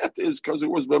Loshen get is because it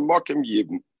was b'makim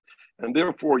yibn. And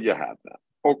therefore you had that.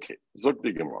 Okay, Zok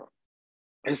the Gemara.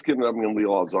 Eskin Rabbi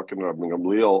Gamliel, Azakin Rabbi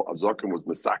Gamliel, Azakin was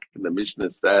Masak. The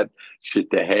Mishnah said,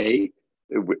 Shitahei,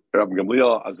 Rabbi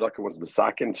Gamliel, Azakin was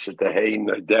Masakin, Shitahei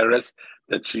Nederes,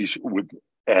 that she would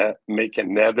make a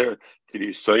nether to the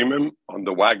Soimim on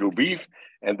the Wagyu beef,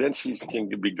 and then she can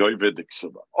be goyve the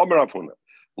ksuba. Omer Afuna,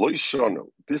 Lo Yishonu,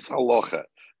 this halacha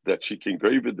that she can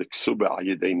goyve the ksuba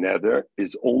ayidei nether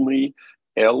is only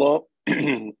Ella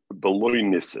below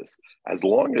nisses, as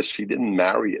long as she didn't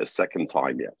marry a second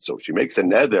time yet. So if she makes a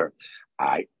nether,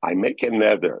 I make a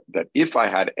nether that if I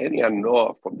had any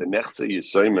anoah from the Nechse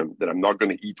Yisomim that I'm not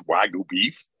going to eat Wagyu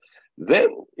beef,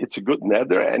 then it's a good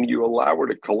nether, and you allow her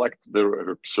to collect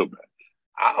her ksuba.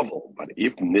 But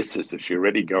if nisses, if she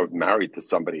already got married to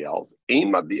somebody else,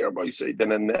 then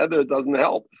a nether doesn't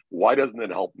help. Why doesn't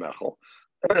it help, Mechel?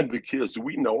 Because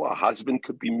we know a husband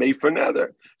could be made for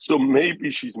nether. So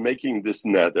maybe she's making this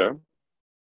nether.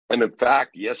 And in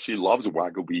fact, yes, she loves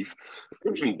Wagyu beef.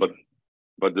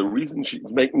 but the reason she's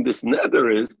making this nether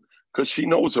is because she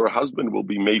knows her husband will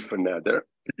be made for nether.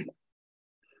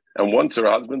 And once her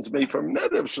husband's made for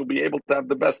nether, she'll be able to have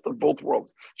the best of both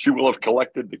worlds. She will have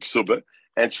collected the ksuba,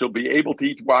 and she'll be able to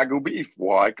eat Wagyu beef.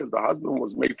 Why? Because the husband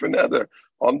was made for nether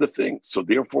on the thing. So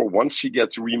therefore, once she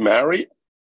gets remarried,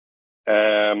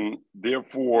 once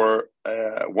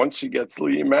she gets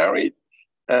remarried,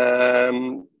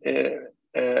 then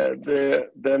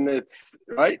it's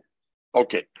right.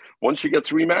 Okay. Once she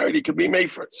gets remarried, he could be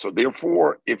made for it. So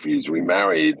therefore, if he's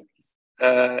remarried,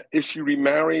 if she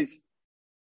remarries,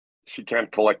 she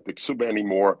can't collect the ksuba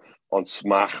anymore on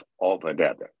smach of a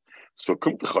nether. So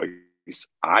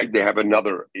they have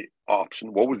another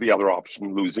option. What was the other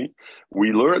option, Lucy?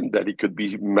 We learned that he could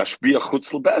be mashbiach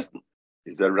chutz l'bezdin.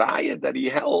 Is a raya that he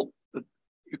held that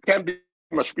you can't be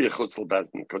mashpia chutzl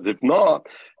bezdin, because if not,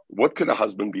 what could a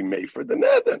husband be made for? The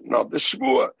neder, not the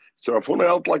shvua. So if one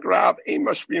held like Rav, ain't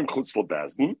mashpia chutzl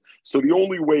bezdin. So the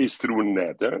only way is through a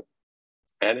neder.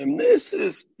 And in this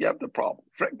is, you have the problem.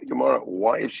 Frank the Gemara,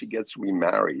 why if she gets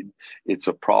remarried, it's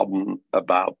a problem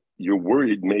about, you're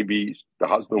worried maybe the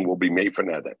husband will be made for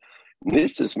neder.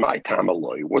 This is my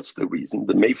tamaloi. What's the reason?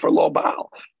 The made for lo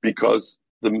baal. Because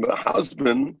the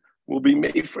husband will be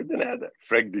made for the neder.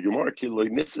 Frank the Gemara,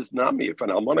 this is not me. If an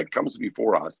almana comes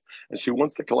before us and she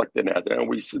wants to collect the neder, and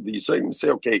we say,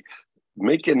 okay,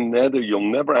 make a neder,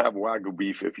 you'll never have wagyu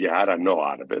beef if you had a no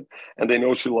out of it. And they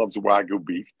know she loves wagyu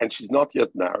beef, and she's not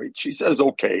yet married. She says,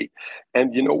 okay.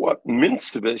 And you know what?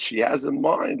 Mitzvah, she has in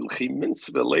mind,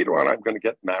 mitzvah, later on I'm going to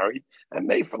get married, and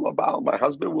made for labal, my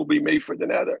husband will be made for the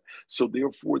neder. So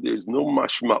therefore, there's no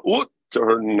mashma'ut to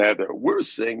her neder. We're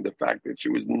saying the fact that she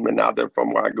was menader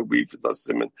from wagyu beef is a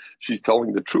simon. She's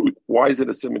telling the truth. Why is it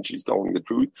a simon she's telling the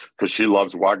truth? Because she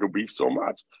loves wagyu beef so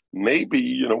much. Maybe,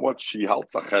 you know what, she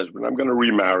helps a cheshbon. I'm going to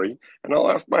remarry, and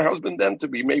I'll ask my husband then to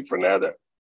be made for neder.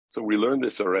 So we learned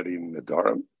this already in the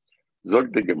Dharam.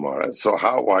 Zog the Gemara. So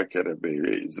why can it be?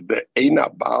 Is the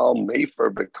Eina Baal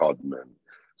Mefer Bekodman?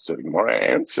 So the Gemara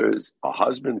answers, a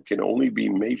husband can only be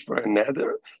made for a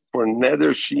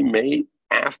neder she made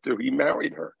after he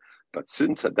married her. But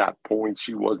since at that point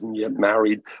she wasn't yet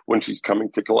married when she's coming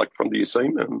to collect from the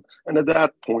Yisayimim, and at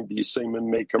that point the Yisayimim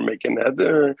make her make a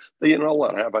neder, they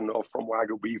not have enough from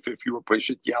wagyu beef if you were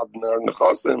Peshet Yadner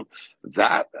Nechasim,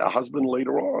 that a husband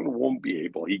later on won't be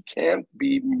able. He can't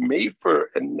be made for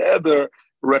a neder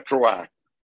retroactive.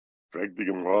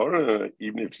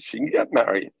 Even if she can get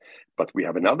married. But we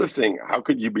have another thing. How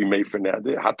could you be made for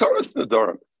neder? Hataras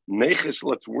nedarim. Nechesh,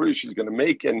 let's worry, she's going to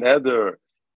make a neder.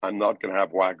 I'm not going to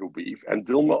have wagyu beef. And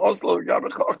Dilma Oslo,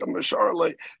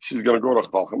 she's going to go to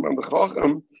Chacham, and the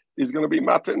Chacham is going to be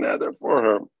mater neder for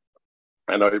her.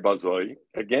 And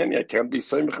again, I can't be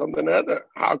seimich on the neder.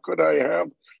 How could I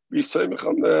be seimich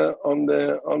on the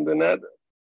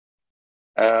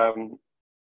neder?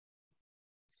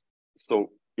 So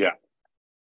yeah.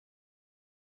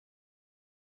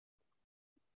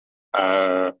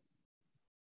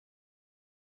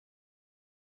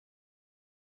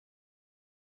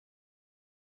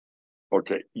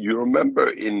 Okay, you remember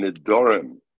in the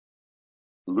Dorim,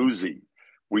 Luzi,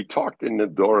 we talked in the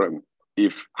Dorim,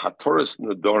 if Hatoras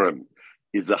Nedorim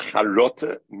is a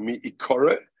charota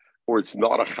mi'ikore, or it's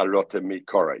not a charota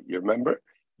mi'ikore. You remember?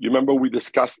 You remember we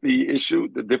discussed the issue,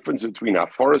 the difference between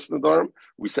Haforas Nedorim?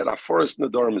 We said Haforas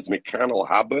Nedorim is mechanical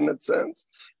haba in its sense,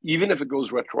 even if it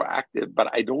goes retroactive, but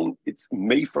it's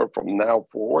maker from now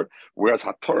forward, whereas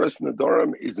Hatoras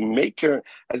Nedorim is maker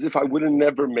as if I would have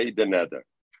never made the neder.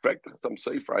 Some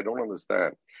safer, I don't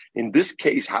understand. In this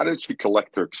case, how did she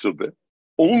collect her ksubah?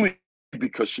 Only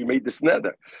because she made this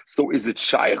neder. So is it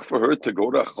shaykh for her to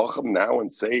go to a chacham now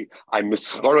and say, I'm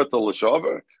mischarat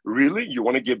al-shaver? Really? You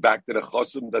want to give back to the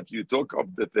chasam that you took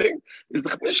of the thing? Is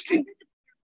the mishkin?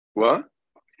 What?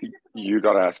 You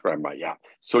got to ask grandma, yeah.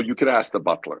 So you could ask the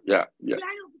butler, yeah.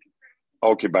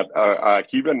 Okay, but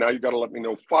Akiva, now you got to let me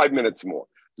know 5 minutes more.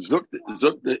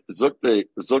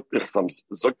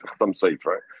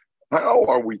 How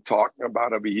are we talking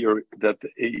about over here that the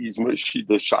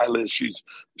Shaila,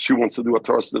 she wants to do a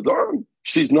Toras Nedarim?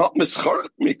 She's not mischaret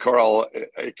mikar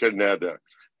neder,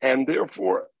 and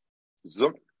therefore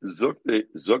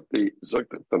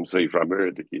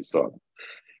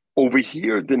over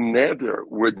here the neder,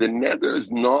 where the neder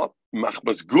is not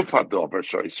machmas gufa dover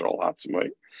shoyisrael hatzmai.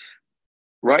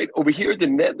 Right? Over here, the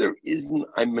neder isn't,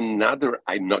 I'm not going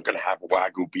to have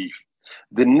wagyu beef.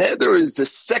 The neder is a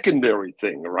secondary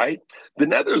thing, right? The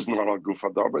neder is not a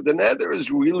gufa davar. The neder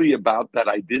is really about that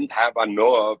I didn't have a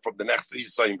noah from the next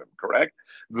Yisayim, correct?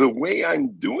 The way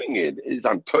I'm doing it is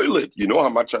I'm toilet. You know how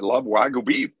much I love wagyu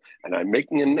beef, and I'm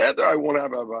making a neder. I won't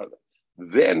have a.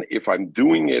 Then, if I'm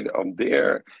doing it on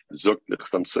there, Zuk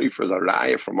Chacham Sefer is a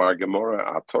raya from our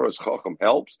Gemara, Torah's Chacham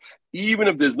helps, even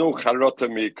if there's no charota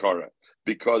meikara.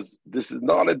 Because this is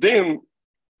not a din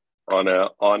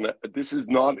this is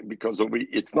not because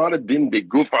it's not a din de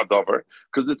gufa dover,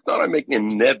 because it's not I'm making a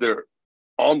neder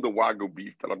on the wagyu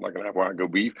beef that I'm not going to have wagyu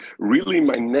beef. Really,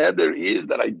 my neder is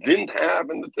that I didn't have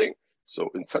in the thing.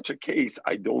 So in such a case,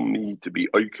 I don't need to be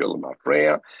oikel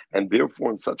mafreya, and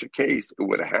therefore in such a case, it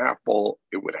would happen.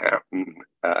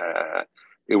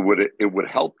 It would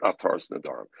help Ataras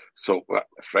Nedarim. So,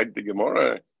 the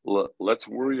Gemara, let's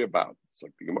worry about. It's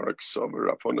like the Gemara.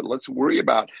 Let's worry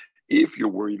about if you're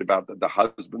worried about that the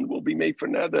husband will be made for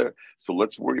nether, so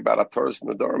let's worry about a Taurus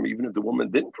Nadarim. Even if the woman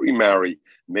didn't remarry,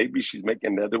 maybe she's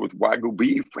making nether with Wagyu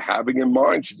beef, having in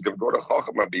mind she's going to go to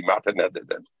Chacham and be Mata nether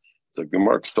then. So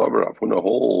Gemara K'Stover Afuna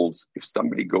holds, if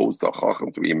somebody goes to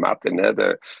Chacham to be Mata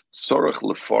nether, Tzorach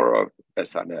Lefara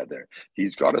es nether.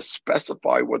 He's got to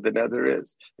specify what the nether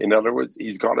is. In other words,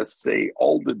 he's got to say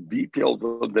all the details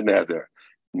of the nether.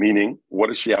 Meaning, what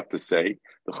does she have to say?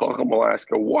 The Chacham will ask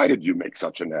her, why did you make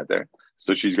such a nether?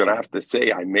 So she's going to have to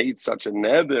say, I made such a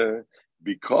nether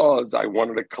because I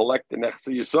wanted to collect the Nechse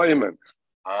Yisayimim.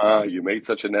 You made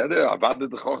such a nether? Avad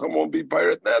the Chacham won't be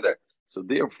pirate nether. So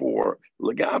therefore,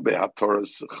 Legabe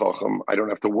HaTorah's Chacham, I don't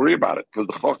have to worry about it because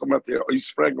the Chacham at there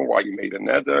is fragging why you made a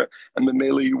nether, and the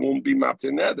Mele you won't be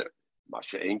matir nether.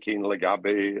 Masha Enkin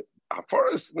Legabe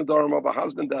HaForest Nadarim of a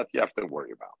husband that you have to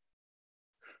worry about.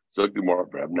 So Gemara,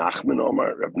 Reb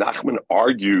Nachman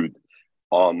argued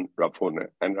on Rav Huna,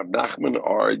 and Reb Nachman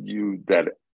argued that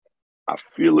a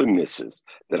feeling is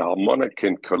that Almana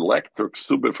can collect her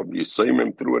ksuba from the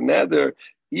Yisayimim through a nether,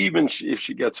 even if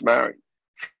she gets married.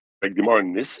 Gemara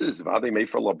Nisses Vade Mei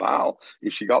for Labal.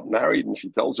 If she got married and she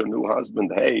tells her new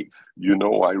husband, "Hey,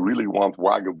 I really want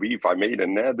Wagyu beef. I made a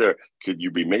nether. Could you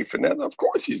be made for nether?" Of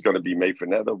course, he's going to be made for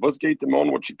nether. What's gate them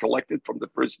on what she collected from the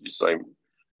first Yisayim?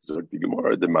 So the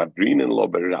Gemara, the Madrin and Lo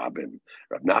Berabim.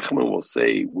 Rav Nachman will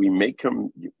say we make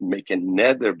a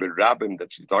nether berabim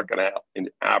that she's not going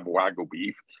to have Wagyu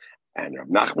beef. And Rav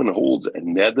Nachman holds a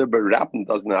nether berabim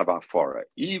doesn't have afara,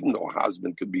 even though a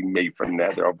husband could be made for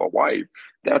nether of a wife.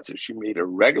 That's if she made a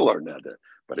regular nether.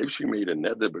 But if she made a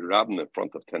nether berabim in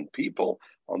front of 10 people,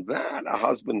 on that a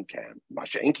husband can.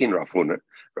 Mashenkin Rav Huna.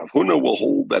 Rav Huna will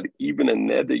hold that even a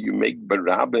nether you make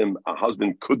berabim, a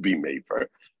husband could be made for.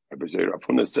 Rav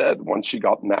Huna said once she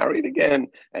got married again,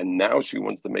 and now she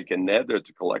wants to make a nether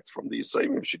to collect from the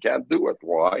Yisayim, she can't do it.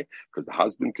 Why? Because the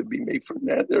husband could be made for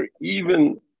nether,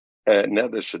 even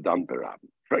nether shadam berabim.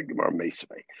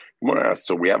 Gemara asks,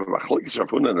 so we have a machlokes Rav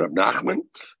Huna and Rav Nachman.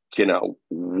 Can a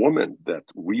woman that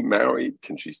remarried,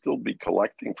 can she still be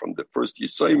collecting from the first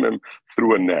Yisayim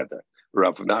through a nether?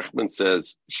 Rav Nachman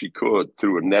says she could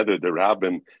through a nether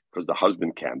derabim because the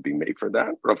husband can't be made for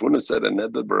that. Rav Huna said a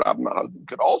nether derabim a husband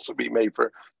could also be made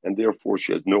for, and therefore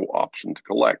she has no option to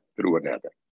collect through a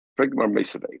nether.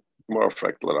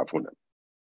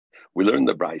 We learned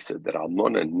the Brisa that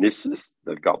Almona Nissus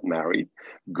that got married,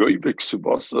 goyvik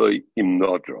subasoi im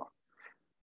nodra.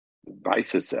 The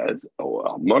Brisa says,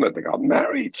 Almona that got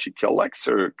married, she collects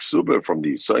her ksuba from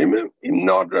the Yisayim im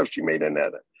nodra if she made a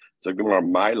nether. So Gemara,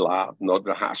 my lab,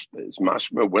 Nodra Hashta is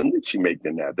mashma. When did she make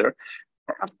the nether?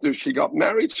 After she got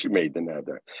married, she made the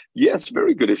nether. Yes,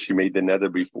 very good if she made the nether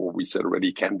before. We said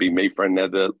already can be made for a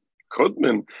nether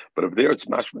kudman, but if there it's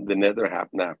mashma, the nether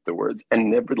happened afterwards. And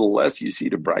nevertheless, you see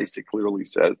the Brisa clearly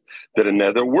says that a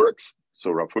nether works. So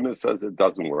Rav Huna says it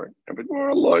doesn't work. And the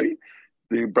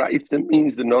Brisa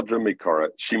means the Nodra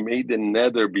Mikara. She made the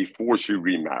nether before she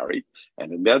remarried, and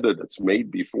the nether that's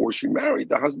made before she married,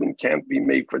 the husband can't be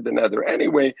made for the nether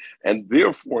anyway, and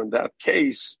therefore in that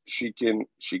case she can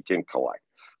collect.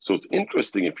 So it's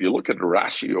interesting if you look at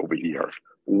Rashi over here.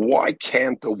 Why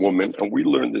can't a woman? And we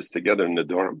learned this together in the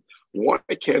dorm. Why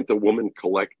can't a woman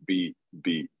collect before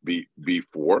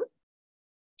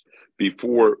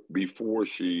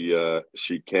she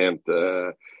can't?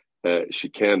 She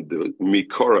can't do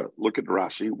mikora. Look at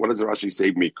Rashi. What does Rashi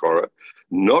say? Mikora.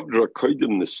 Nodra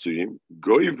koidim nesuyim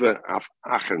goive af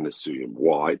acher nesuyim.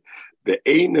 Why? The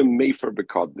eine mefer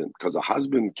bekodnim, because a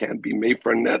husband can't be made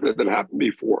for another that happened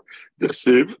before. The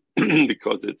siv,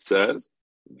 because it says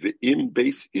the im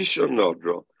base isha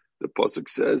nodra. The pasuk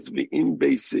says the im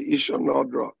base isha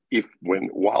nodra.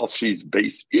 While she's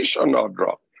base isha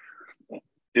nodra,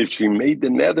 if she made the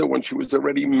nether when she was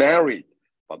already married,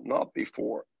 but not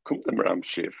before. Come the Maram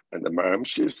Shif, and the Maram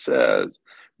Shif says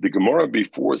the Gemara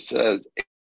before says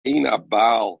Ein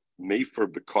Abal Mefer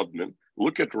Bekodman.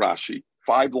 Look at Rashi,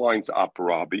 5 lines up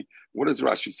Rabbi. What does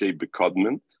Rashi say?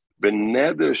 Bekodman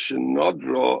Beneder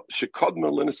Shenodra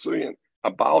Shekodman Linasuyan.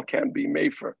 Abal can be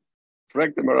Mefer.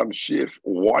 Correct the Maram Shif.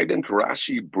 Why didn't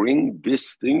Rashi bring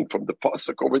this thing from the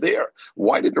pasuk over there?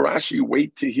 Why did Rashi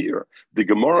wait to hear? The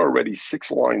Gemara already 6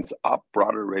 lines up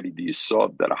brought already the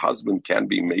yisod that a husband can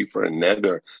be made for a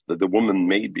nether that the woman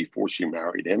made before she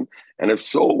married him. And if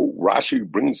so, Rashi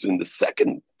brings in the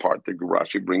second part that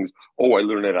Rashi brings, I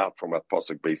learned it out from a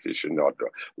pasuk basis in Nadra.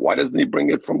 Why doesn't he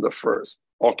bring it from the first?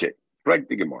 Okay, correct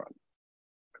the Gemara.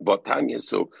 But Tanya,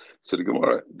 so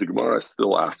the Gemara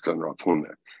still asks on Rav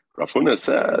Huna. Rav Huna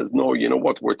says, no, you know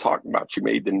what we're talking about? She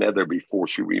made the nether before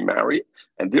she remarried,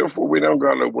 and therefore we don't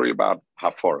got to worry about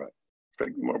hafara.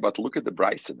 But look at the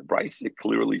Brisa. The Brisa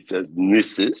clearly says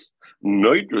Nisis,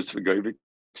 Noidrus V'Goivik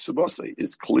Subase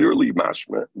is clearly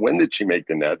mashma. When did she make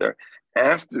the neder?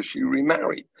 After she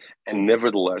remarried. And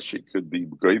nevertheless, she could be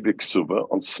Goivik Suba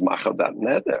on smach of that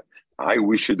neder.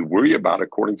 We should worry about,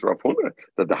 according to Rav Huna,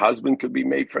 that the husband could be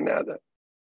made for neder.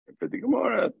 For the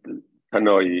Gemara,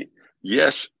 Tanoi,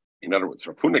 yes, in other words,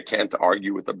 Rav Huna can't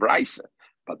argue with the Brisa.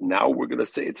 But now we're going to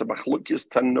say it's a machlukis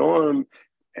Tanoim.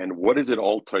 And what is it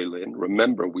all toilin?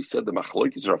 Remember, we said the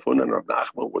machlokes Rav Huna and Rav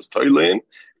Nachman was toilin,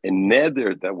 and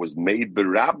neder that was made by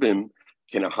Rabbim,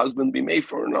 can a husband be made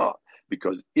for or not?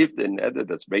 Because if the neder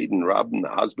that's made in Rabbim, the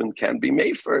husband can be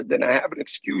made for, then I have an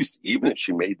excuse, even if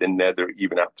she made the neder,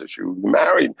 even after she was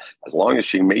married, as long as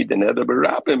she made the neder by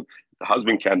Rabbim, the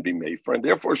husband can be made for, and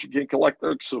therefore she can collect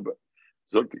her ksuba.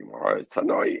 Zok the Gemara, it's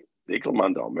Tanoi. Because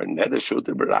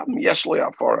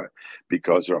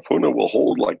Rav Huna will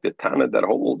hold like the Tana that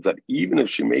holds that even if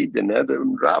she made the neder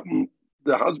in Rabban,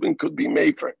 the husband could be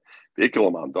made for it.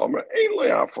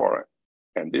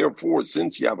 And therefore,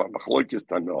 since you have a machlokes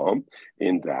Tanam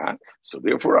in that, so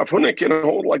therefore Rav Huna can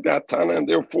hold like that Tana, and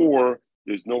therefore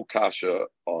there's no kasha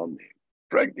on him.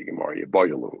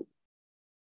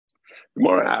 The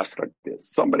Gemara asks like this.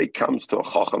 Somebody comes to a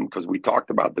chacham, because we talked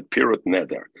about the pirut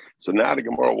neder. So now the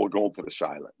Gemara will go into the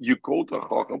shaila. You go to a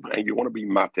chacham and you want to be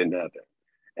mate neder.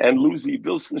 And Lucy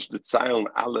willst nicht de Zeilen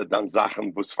alle dann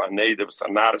Sachen, was von neder, was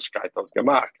an Narrischkeit hast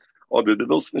gemacht. Oder du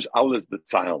willst nicht alles de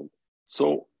Zeilen.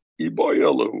 So,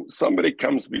 somebody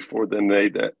comes before the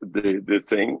neder, the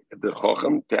thing, the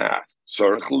chacham to ask,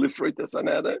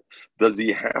 does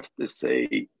he have to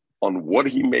say on what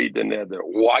he made the neder,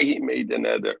 why he made the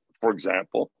neder? For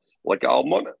example, like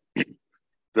Almana,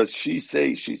 does she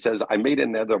says, I made a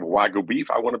neder of wagyu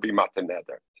beef, I want to be mata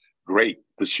neder. Great.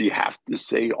 Does she have to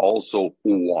say also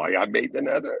why I made the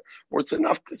neder? Or it's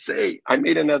enough to say, I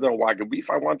made a neder of wagyu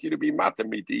beef, I want you to be mata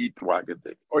me to eat wagyu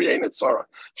beef. Or ain't Sarah.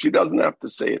 She doesn't have to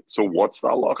say it. So what's the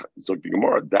halacha? So the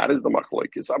Gemara, that is the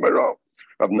machlokes.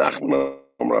 Rav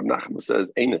Nachman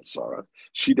says, ain't it Sarah?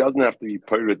 She doesn't have to be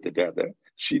pirate together.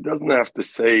 She doesn't have to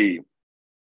say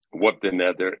what the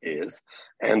neder is,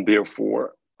 and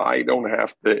therefore I don't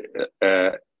have to.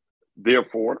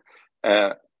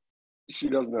 She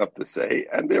doesn't have to say,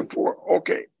 and therefore,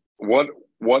 okay, what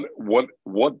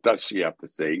does she have to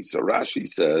say? So Rashi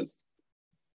says,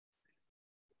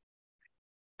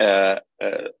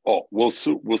 we'll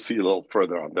see a little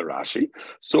further on the Rashi.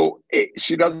 So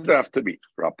she doesn't have to be.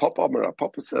 Rav Papa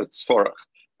says tzorach,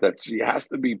 that she has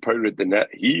to be pirate the net.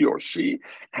 He or she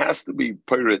has to be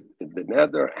pirate in the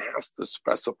nether, has to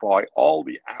specify all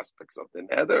the aspects of the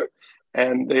nether,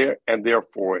 and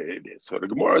therefore it is. So the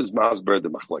Gemara is masber the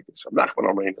machlekes.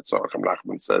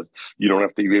 Nachman says you don't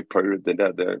have to be pirate the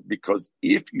nether, because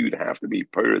if you'd have to be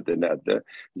pirate the nether,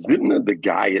 zimna the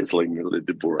guy is like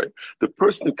the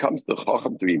person who comes to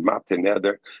chacham to be mat the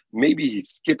nether, maybe he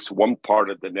skips one part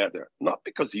of the nether, not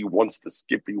because he wants to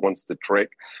skip, he wants to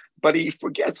trick, but he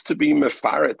forgets to be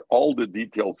mefaret all the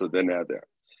details of the nether.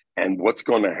 And what's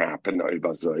going to happen,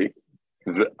 the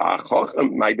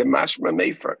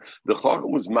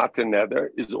chacham was mata neder,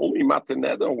 is only mata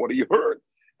neder on what he heard.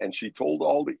 And he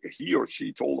or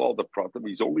she told all the pratim,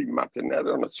 he's only mata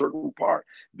neder on a certain part.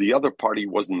 The other part, he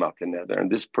wasn't mata neder.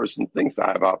 And this person thinks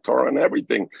I have our Torah and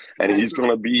everything. And he's going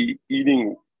to be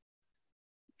eating.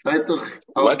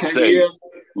 Let's say.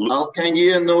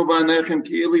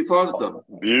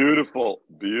 Beautiful.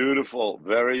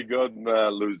 Very good,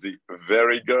 Lucy.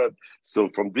 Very good. So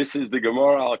from this is the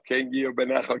Gemara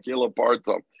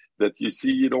that you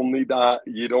see you don't need all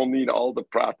the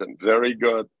pratim. Very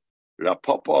good. He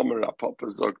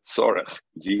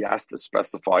has to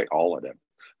specify all of them.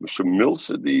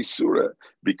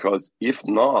 Because if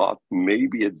not,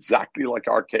 maybe exactly like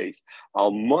our case,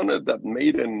 Almana that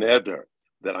made a neder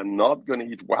that I'm not going to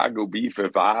eat wagyu beef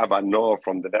if I have a noah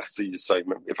from the next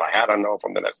Yisayim. If I had a noah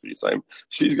from the next Yisayim,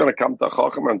 she's going to come to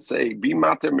Chacham and say, be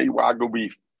matter me wagyu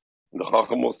beef. And the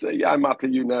Chacham will say, yeah, I matter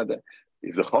you neder.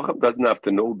 If the Chacham doesn't have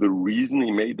to know the reason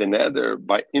he made the neder,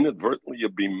 by inadvertently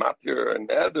you'll be matter a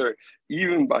neder,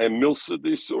 even by a milsa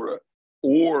de surah.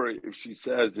 Or if she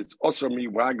says, it's osir me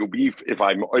wagyu beef if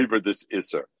I'm over this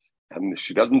isser. And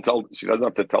she doesn't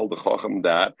have to tell the Chacham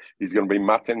that he's going to be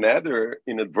matan neder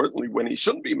inadvertently when he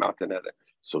shouldn't be matan neder.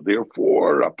 So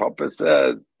therefore, Papa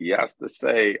says he has to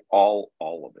say all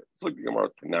of it. It's like the Gemara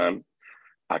Tanan,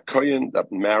 a kohen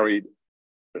that married,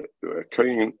 a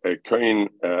kohen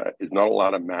is not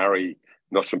allowed to marry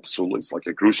noshim psulis like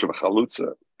a grusha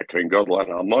v'chalutza, a kohen gadol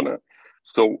and almana.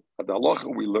 So the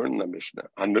halacha we learn in the Mishnah,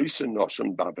 anoisa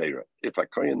noshim bavera. If a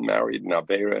kohen married an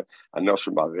avera, a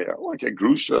noshim bavera, like a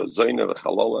grusha, zayna, the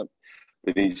chalola,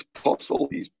 then he's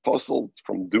puzzled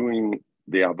from doing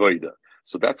the avodah.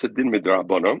 So that's a din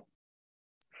midrabanan.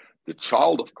 The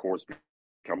child, of course,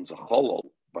 becomes a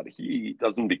halal, but she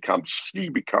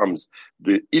becomes,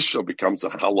 the Isha becomes a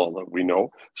halal, we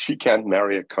know. She can't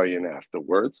marry a Kohen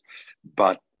afterwards,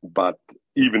 but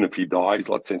even if he dies,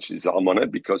 let's say she's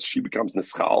almanah, because she becomes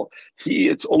nischal,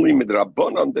 it's only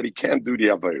midrabanan that he can't do the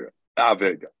avera.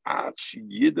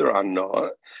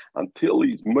 Until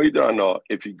he's meider ana.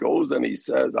 If he goes and he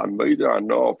says, I'm meider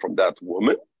ana from that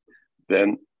woman,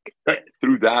 then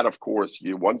through that, of course,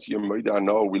 once you're meider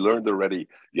ana, we learned already,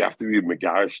 you have to be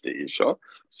megarish the isha.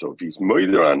 So if he's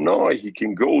meider ana, he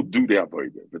can go do the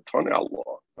avodah, the Tana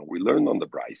Allah. And we learned on the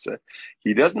Brisa,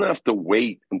 he doesn't have to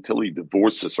wait until he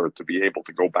divorces her to be able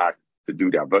to go back to do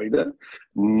the avodah.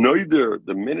 Neither,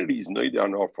 the minute he's meider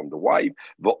ana from the wife,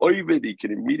 the oived, he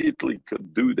can immediately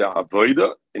do the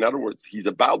avodah. In other words, he's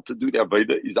about to do the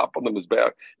avodah, he's up on the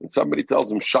mizbeach, and somebody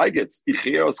tells him, Shaigetz, ich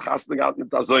gehe aus Chasnagat mit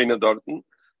der Zoyne dorten.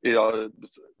 Ich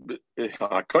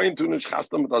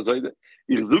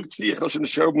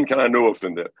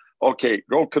okay,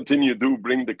 go continue,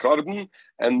 bring the carbon,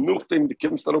 and nachdem the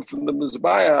comes up from the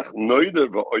Mizbeach, Neuder,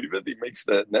 he makes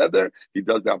the nether, he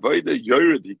does the avodah,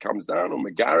 Yered, he comes down on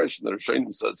Megarish, and the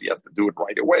Rishonim says he has to do it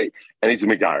right away, and he's a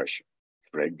Megarish.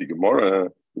 Frag the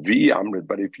Gemara,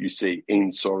 but if you say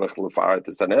Ein Sorach Lefaret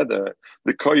is an Eder,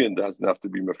 the Kohen doesn't have to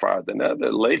be Mefaret an Eder.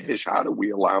 Leichish, how do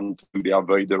we allow him to do the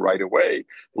Avodah right away?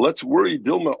 Let's worry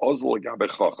Dilma Ozl Gabe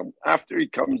Chacham. After he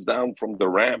comes down from the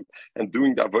ramp and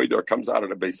doing the Avodah or comes out of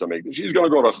the Beis HaMikdash, she's going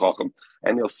to go to Chacham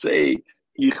and he'll say,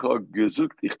 and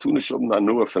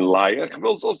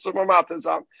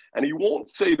he won't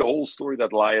say the whole story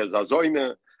that Laya is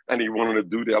Azoyne, and he wanted to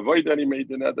do the avoid, and he made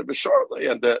the neder b'shortly,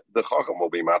 and the chacham will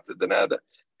be matter the neder.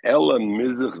 Ella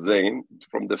mizich zayin,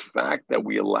 from the fact that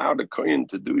we allow the kohen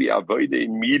to do the avoid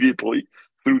immediately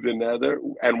through the neder,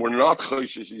 and we're not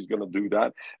choshesh he's going to do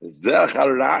that.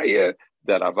 Zecharaya,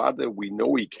 that avada, we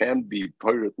know he can't be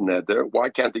pirate neder. Why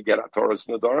can't he get a Torah's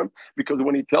nedarim? Because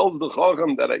when he tells the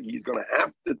chacham that he's going to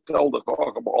have to tell the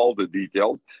chacham all the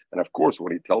details, and of course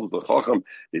when he tells the chacham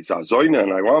it's azoyna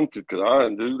and I want to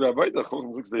and do the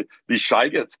chacham says the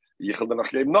shaiget yichel the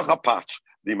nachgeben noch a patch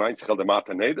the meins chel the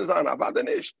mata neder zan avada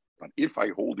nish. But if I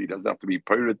hold he doesn't have to be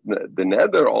pirate the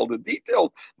nether all the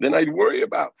details, then I'd worry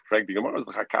about. Frank the Gemara is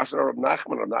the chakasha of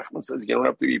Nachman. Rav Nachman says you don't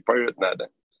have to be pirate nether,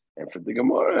 and for the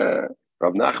Gemara,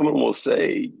 Rav Nachman will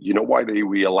say, you know why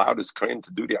we allow this kohen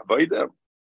to do the avodah?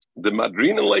 The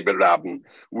madrin and berabim,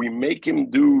 we make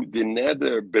him do the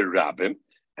neder berabim,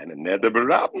 and a neder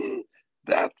berabim,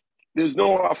 that there's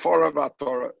no afara of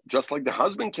Torah. Just like the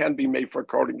husband can't be made for,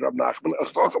 according to Rav Nachman, a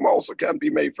chacham also can't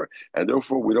be made for, and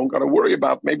therefore we don't got to worry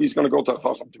about maybe he's going to go to a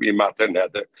chacham to be a mater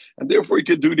neder, and therefore he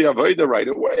could do the avodah right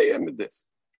away. And this.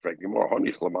 That's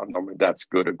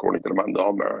good according to the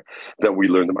Mandomer that we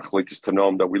learned the Machlekes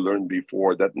Tanom that we learned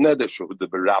before that neder shehud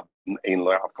berabim ein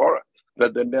lo afara,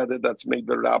 that the neder that's made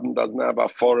berabim doesn't have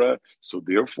afara, so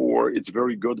therefore it's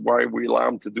very good why we allow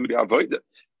him to do the avodah.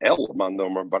 El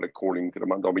Mandomer, but according to the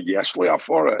Mandomer yesh lo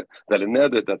afara, that a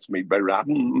neder that's made by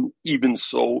rabim, even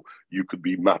so you could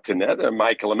be mater neder,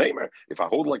 Michael Amemer. If I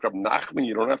hold like Rav Nachman,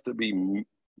 you don't have to be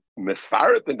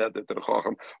mefaret the neder to the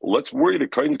chacham. Let's worry the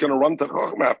kohen's going to run to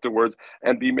chacham afterwards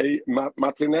and be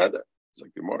mater neder. It's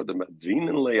like the more the madrin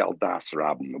and lay al das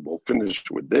rabim. We'll finish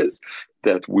with this,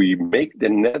 that we make the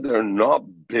neder not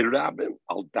birabim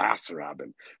al das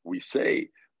rabim. We say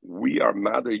we are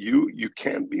matter you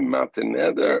can't be mater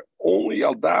neder only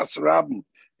al das rabim.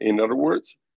 In other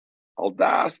words, al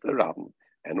das the rabim.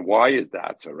 And why is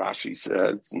that? So Rashi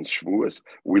says in Shavuos,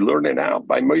 we learn it out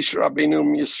by Moshe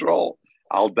Rabbeinu Yisrael.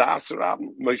 Al das Rabbi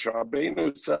Moshe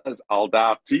Rabbeinu says al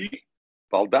dati,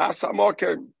 al das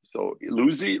amokem. So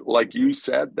Luzi, like you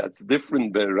said, that's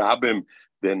different berabim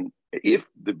than if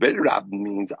the berabim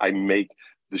means I make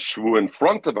the shvu in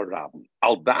front of a rabbin.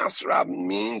 Al das rabbin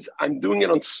means I'm doing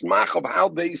it on smach of how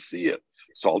they see it.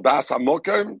 So al das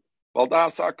amokem, al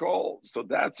das akol. So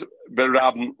that's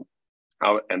berabim.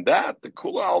 And that, the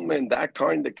Kula Alma, in that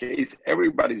kind of case,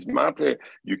 everybody's matter,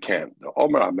 you can't. The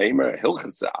Omer Ameimer,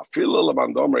 Hilchasa, Afil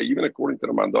Mandomer, even according to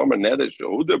the Mandomer, Neder,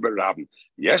 Shehuda Berabin,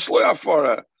 Yesh lo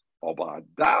Yafara, Oba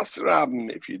Das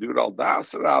Rabin, if you do it all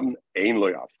Das Rabin, Ein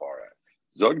lo Yafara.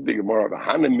 Zog the Gemara of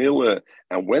Hana Miller,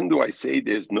 and when do I say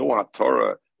there's no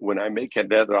HaTorah when I make a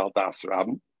Neder al Das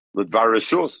Rabin?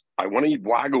 L'dvarashus, I want to eat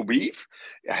Wagyu beef.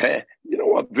 You know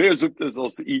what? Verzuk is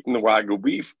also eating the Wagyu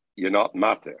beef. You're not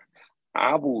matter.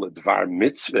 Abul Dvar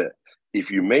Mitzvah, if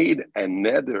you made a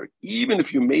neder, even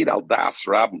if you made al das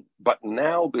rabban, but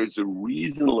now there's a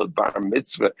reason bar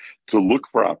mitzvah to look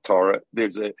for a Torah.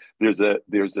 There's a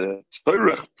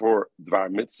tzorech for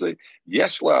dvar mitzvah.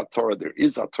 Yesh la Torah. There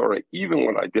is a Torah even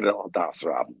when I did it al das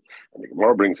rabban. And the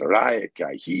Gemara brings a raya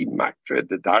kahi maktre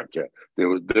the darka.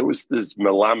 There was this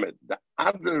melamed. The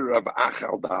other Rav Acha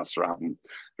al das rabban.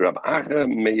 Rav Acha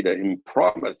made him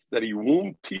promise that he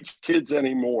won't teach kids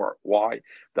anymore. Why?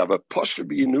 That a pasha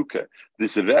b'yinuka.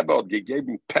 This Rebbe gave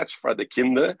him patch for the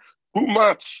kinder too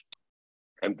much,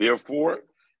 and therefore,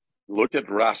 look at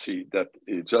Rashi. That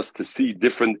just to see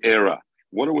different era.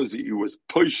 What was he? He was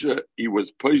pasha. He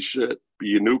was pasha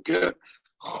b'yinuka.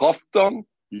 Choftam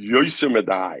yoser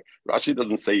medai. Rashi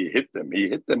doesn't say he hit them. He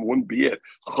hit them. Wouldn't be it.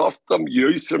 Choftam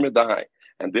yoser medai.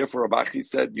 And therefore, Abachi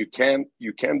said, you can't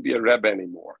be a Rebbe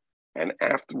anymore. And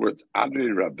afterwards, Adri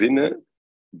Ravina,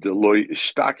 Deloy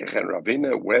Ishtakach and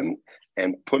Ravina went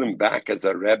and put him back as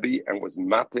a Rebbe and was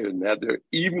matir neder,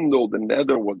 even though the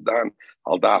neder was done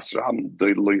al das ram.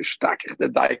 Deloy Ishtakach the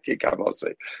daike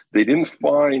kavase. They didn't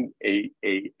find a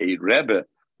Rebbe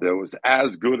that was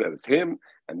as good as him,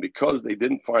 and because they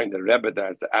didn't find a Rebbe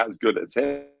that's as good as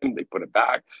him, they put it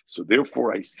back. So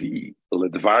therefore, I see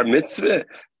ledvar mitzvah.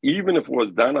 Even if it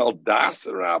was done al das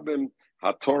rabim,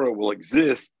 HaTorah will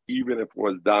exist even if it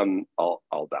was done al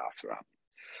das rabim.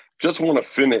 Just want to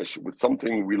finish with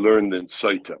something we learned in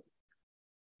Saita.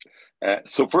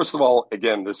 So first of all,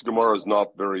 again, this Gemara is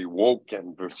not very woke,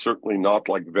 and they're certainly not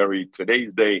like very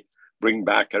today's day. Bring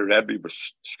back a Rebbe, but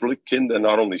Shlikinder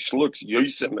not only Shluks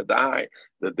Yosef Medai,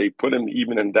 that they put him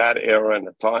even in that era and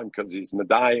the time because he's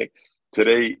Medai.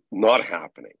 Today, not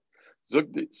happening. So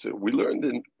we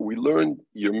learned.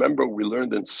 You remember we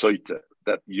learned in Saita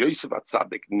that Yosef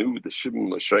Atzadik knew the Shivim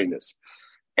Lashonis,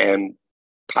 and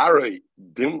Paray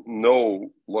didn't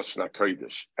know Lashon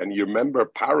HaKodesh. And you remember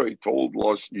Paray told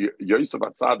Yosef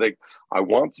Atzadik, "I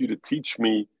want you to teach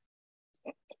me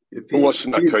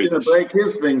Lashon HaKodesh." He's going to break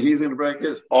his thing. He's going to break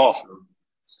his. Oh,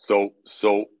 so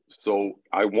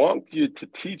I want you to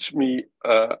teach me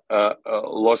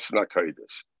Lashon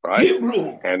HaKodesh, right?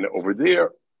 Hebrew. And over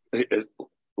there.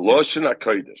 Lashon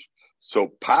HaKodesh.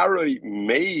 So Paray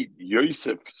made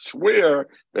Yosef swear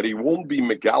that he won't be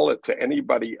Megala to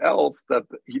anybody else, that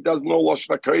he doesn't know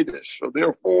Lashon HaKodesh. So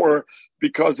therefore,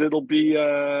 because it'll be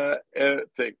a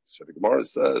thing. So the Gemara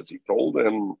says he told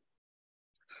him.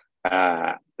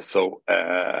 So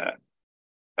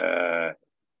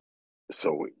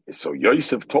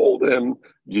Yosef told him,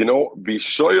 be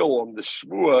shoyal on the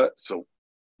shvua. So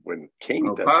when it came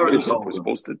that Yosef was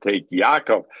supposed to take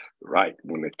Yaakov, right?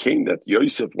 When it came that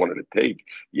Yosef wanted to take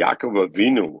Yaakov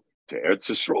Avinu to Eretz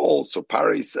Yisrael, so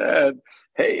Paray said,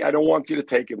 "Hey, I don't want you to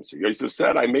take him." So Yosef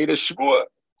said, "I made a shvua."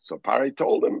 So Paray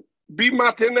told him, "Be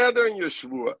matir neder in your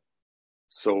shvua."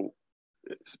 So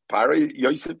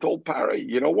Yosef told Paray,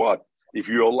 "You know what? If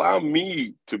you allow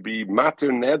me to be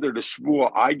matir neder the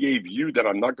shvua I gave you that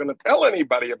I'm not going to tell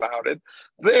anybody about it,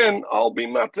 then I'll be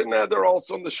matir neder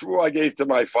also in the shvua I gave to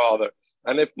my father.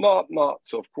 And if not, not."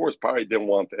 So of course Paray didn't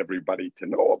want everybody to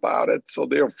know about it. So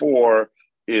therefore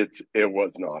it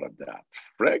was not of that.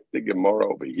 Frek the Gemara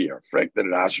over here. Frek the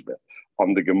Rashba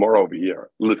on the Gemara over here.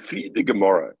 Lefi the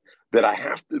Gemara. That I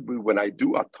have to be, when I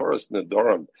do a Torah's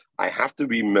Nedarim, I have to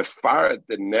be mefaret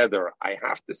the neder. I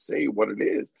have to say what it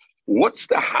is. What's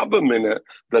the habamina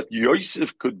that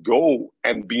Yosef could go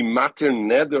and be matir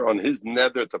neder on his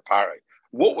neder to Paray?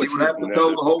 What was he would have to tell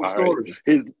the whole story.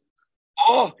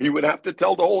 He would have to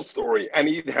tell the whole story, and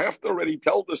he'd have to already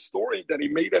tell the story that he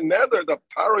made a neder that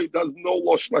Paray doesn't know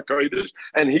Lashon HaKodesh,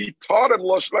 and he taught him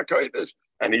Lashon HaKodesh,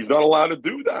 and he's not allowed to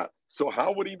do that. So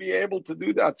how would he be able to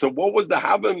do that? So what was the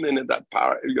havamina that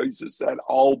Yosef said,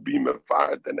 "I'll be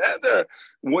mefaret the neder"?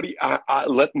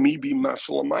 Let me be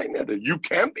mashal on my neder. You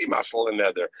can't be mashal on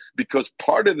neder because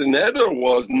part of the neder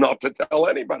was not to tell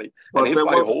anybody. But and if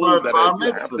I hold that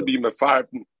you have to be mefaret.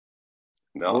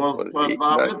 No, the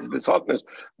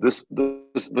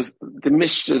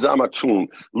Mishra Zamachun,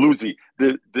 Lucy,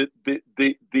 the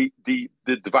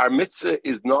Dvar Mitzvah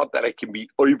is not that I can be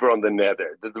over on the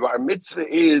nether. The Dvar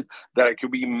Mitzvah is that I can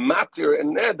be matir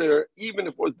and nether, even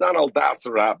if it was done al das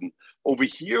rabin. Over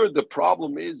here, the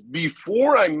problem is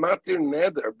before I matir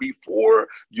nether, before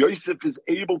Yosef is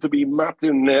able to be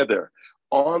matir nether,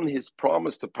 on his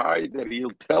promise to Paray that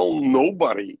he'll tell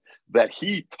nobody that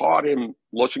he taught him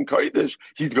Lashon Kodesh,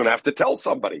 he's going to have to tell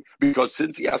somebody, because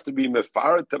since he has to be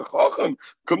mefaret to the Chacham,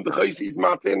 come to Chayis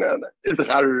Matin, the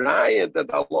Raya that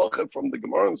halacha from the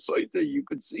Gemara and Soita you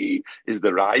could see is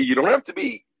the Raya. You don't have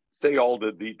to say all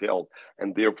the details,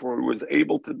 and therefore he was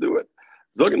able to do it.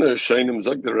 Zog the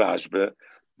Rashbe,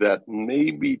 that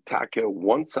maybe Taka,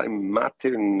 once I'm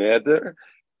matir neder,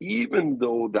 even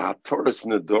though the Torah's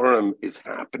Nedorim is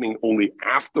happening only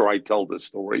after I tell the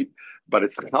story, but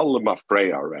it's Chal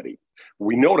Mafrei already.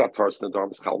 We know that Torah's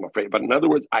Nedorim is Chal Mafrei, but in other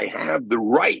words, I have the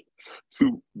right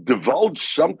to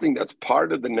divulge something that's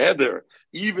part of the neder,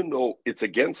 even though it's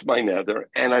against my neder,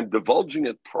 and I'm divulging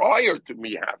it prior to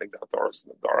me having that Torah's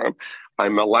Nedorim.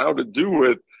 I'm allowed to do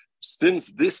it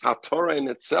since this HaTorah in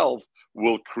itself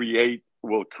will create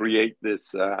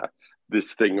this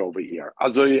this thing over here.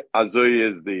 Azoy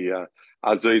is the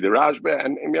Rashba,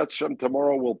 and Yad Shem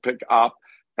tomorrow we'll pick up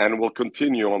and we'll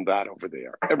continue on that over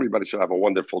there. Everybody should have a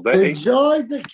wonderful day. Enjoy the